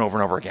with that one over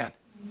and over again.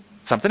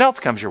 something else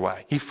comes your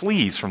way. He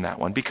flees from that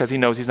one because he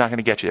knows he's not going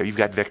to get you there. You've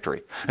got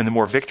victory. And the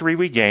more victory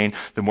we gain,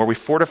 the more we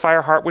fortify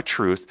our heart with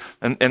truth.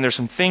 And there's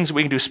some things that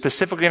we can do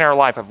specifically in our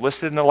life, I've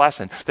listed in the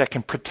lesson, that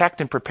can protect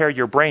and prepare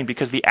your brain,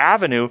 because the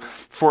avenue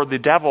for the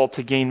devil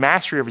to gain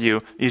mastery over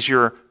you is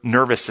your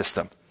nervous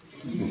system.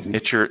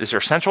 It's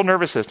your central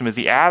nervous system is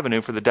the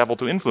avenue for the devil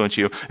to influence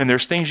you. And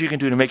there's things you can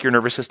do to make your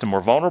nervous system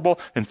more vulnerable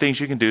and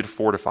things you can do to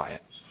fortify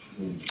it.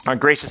 Our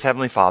gracious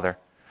Heavenly Father,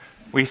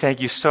 we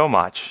thank you so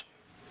much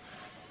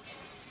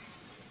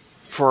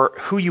for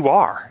who you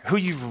are, who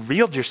you've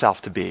revealed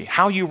yourself to be,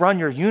 how you run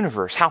your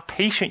universe, how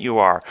patient you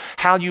are,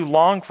 how you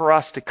long for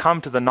us to come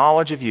to the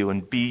knowledge of you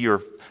and be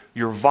your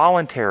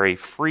voluntary,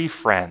 free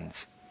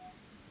friends.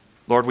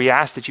 Lord, we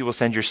ask that you will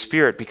send your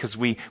Spirit, because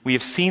we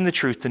have seen the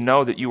truth to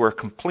know that you are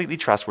completely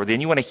trustworthy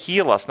and you want to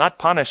heal us, not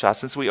punish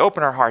us. And so we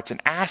open our hearts and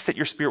ask that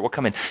your Spirit will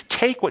come in.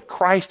 Take what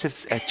Christ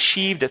has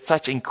achieved at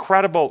such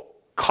incredible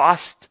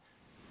cost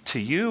to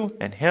you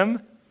and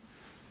him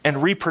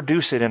and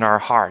reproduce it in our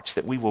hearts,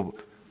 that we will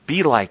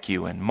be like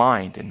you in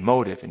mind and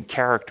motive and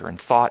character and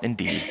thought and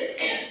deed.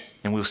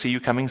 And we'll see you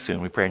coming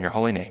soon. We pray in your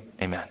holy name.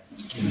 Amen.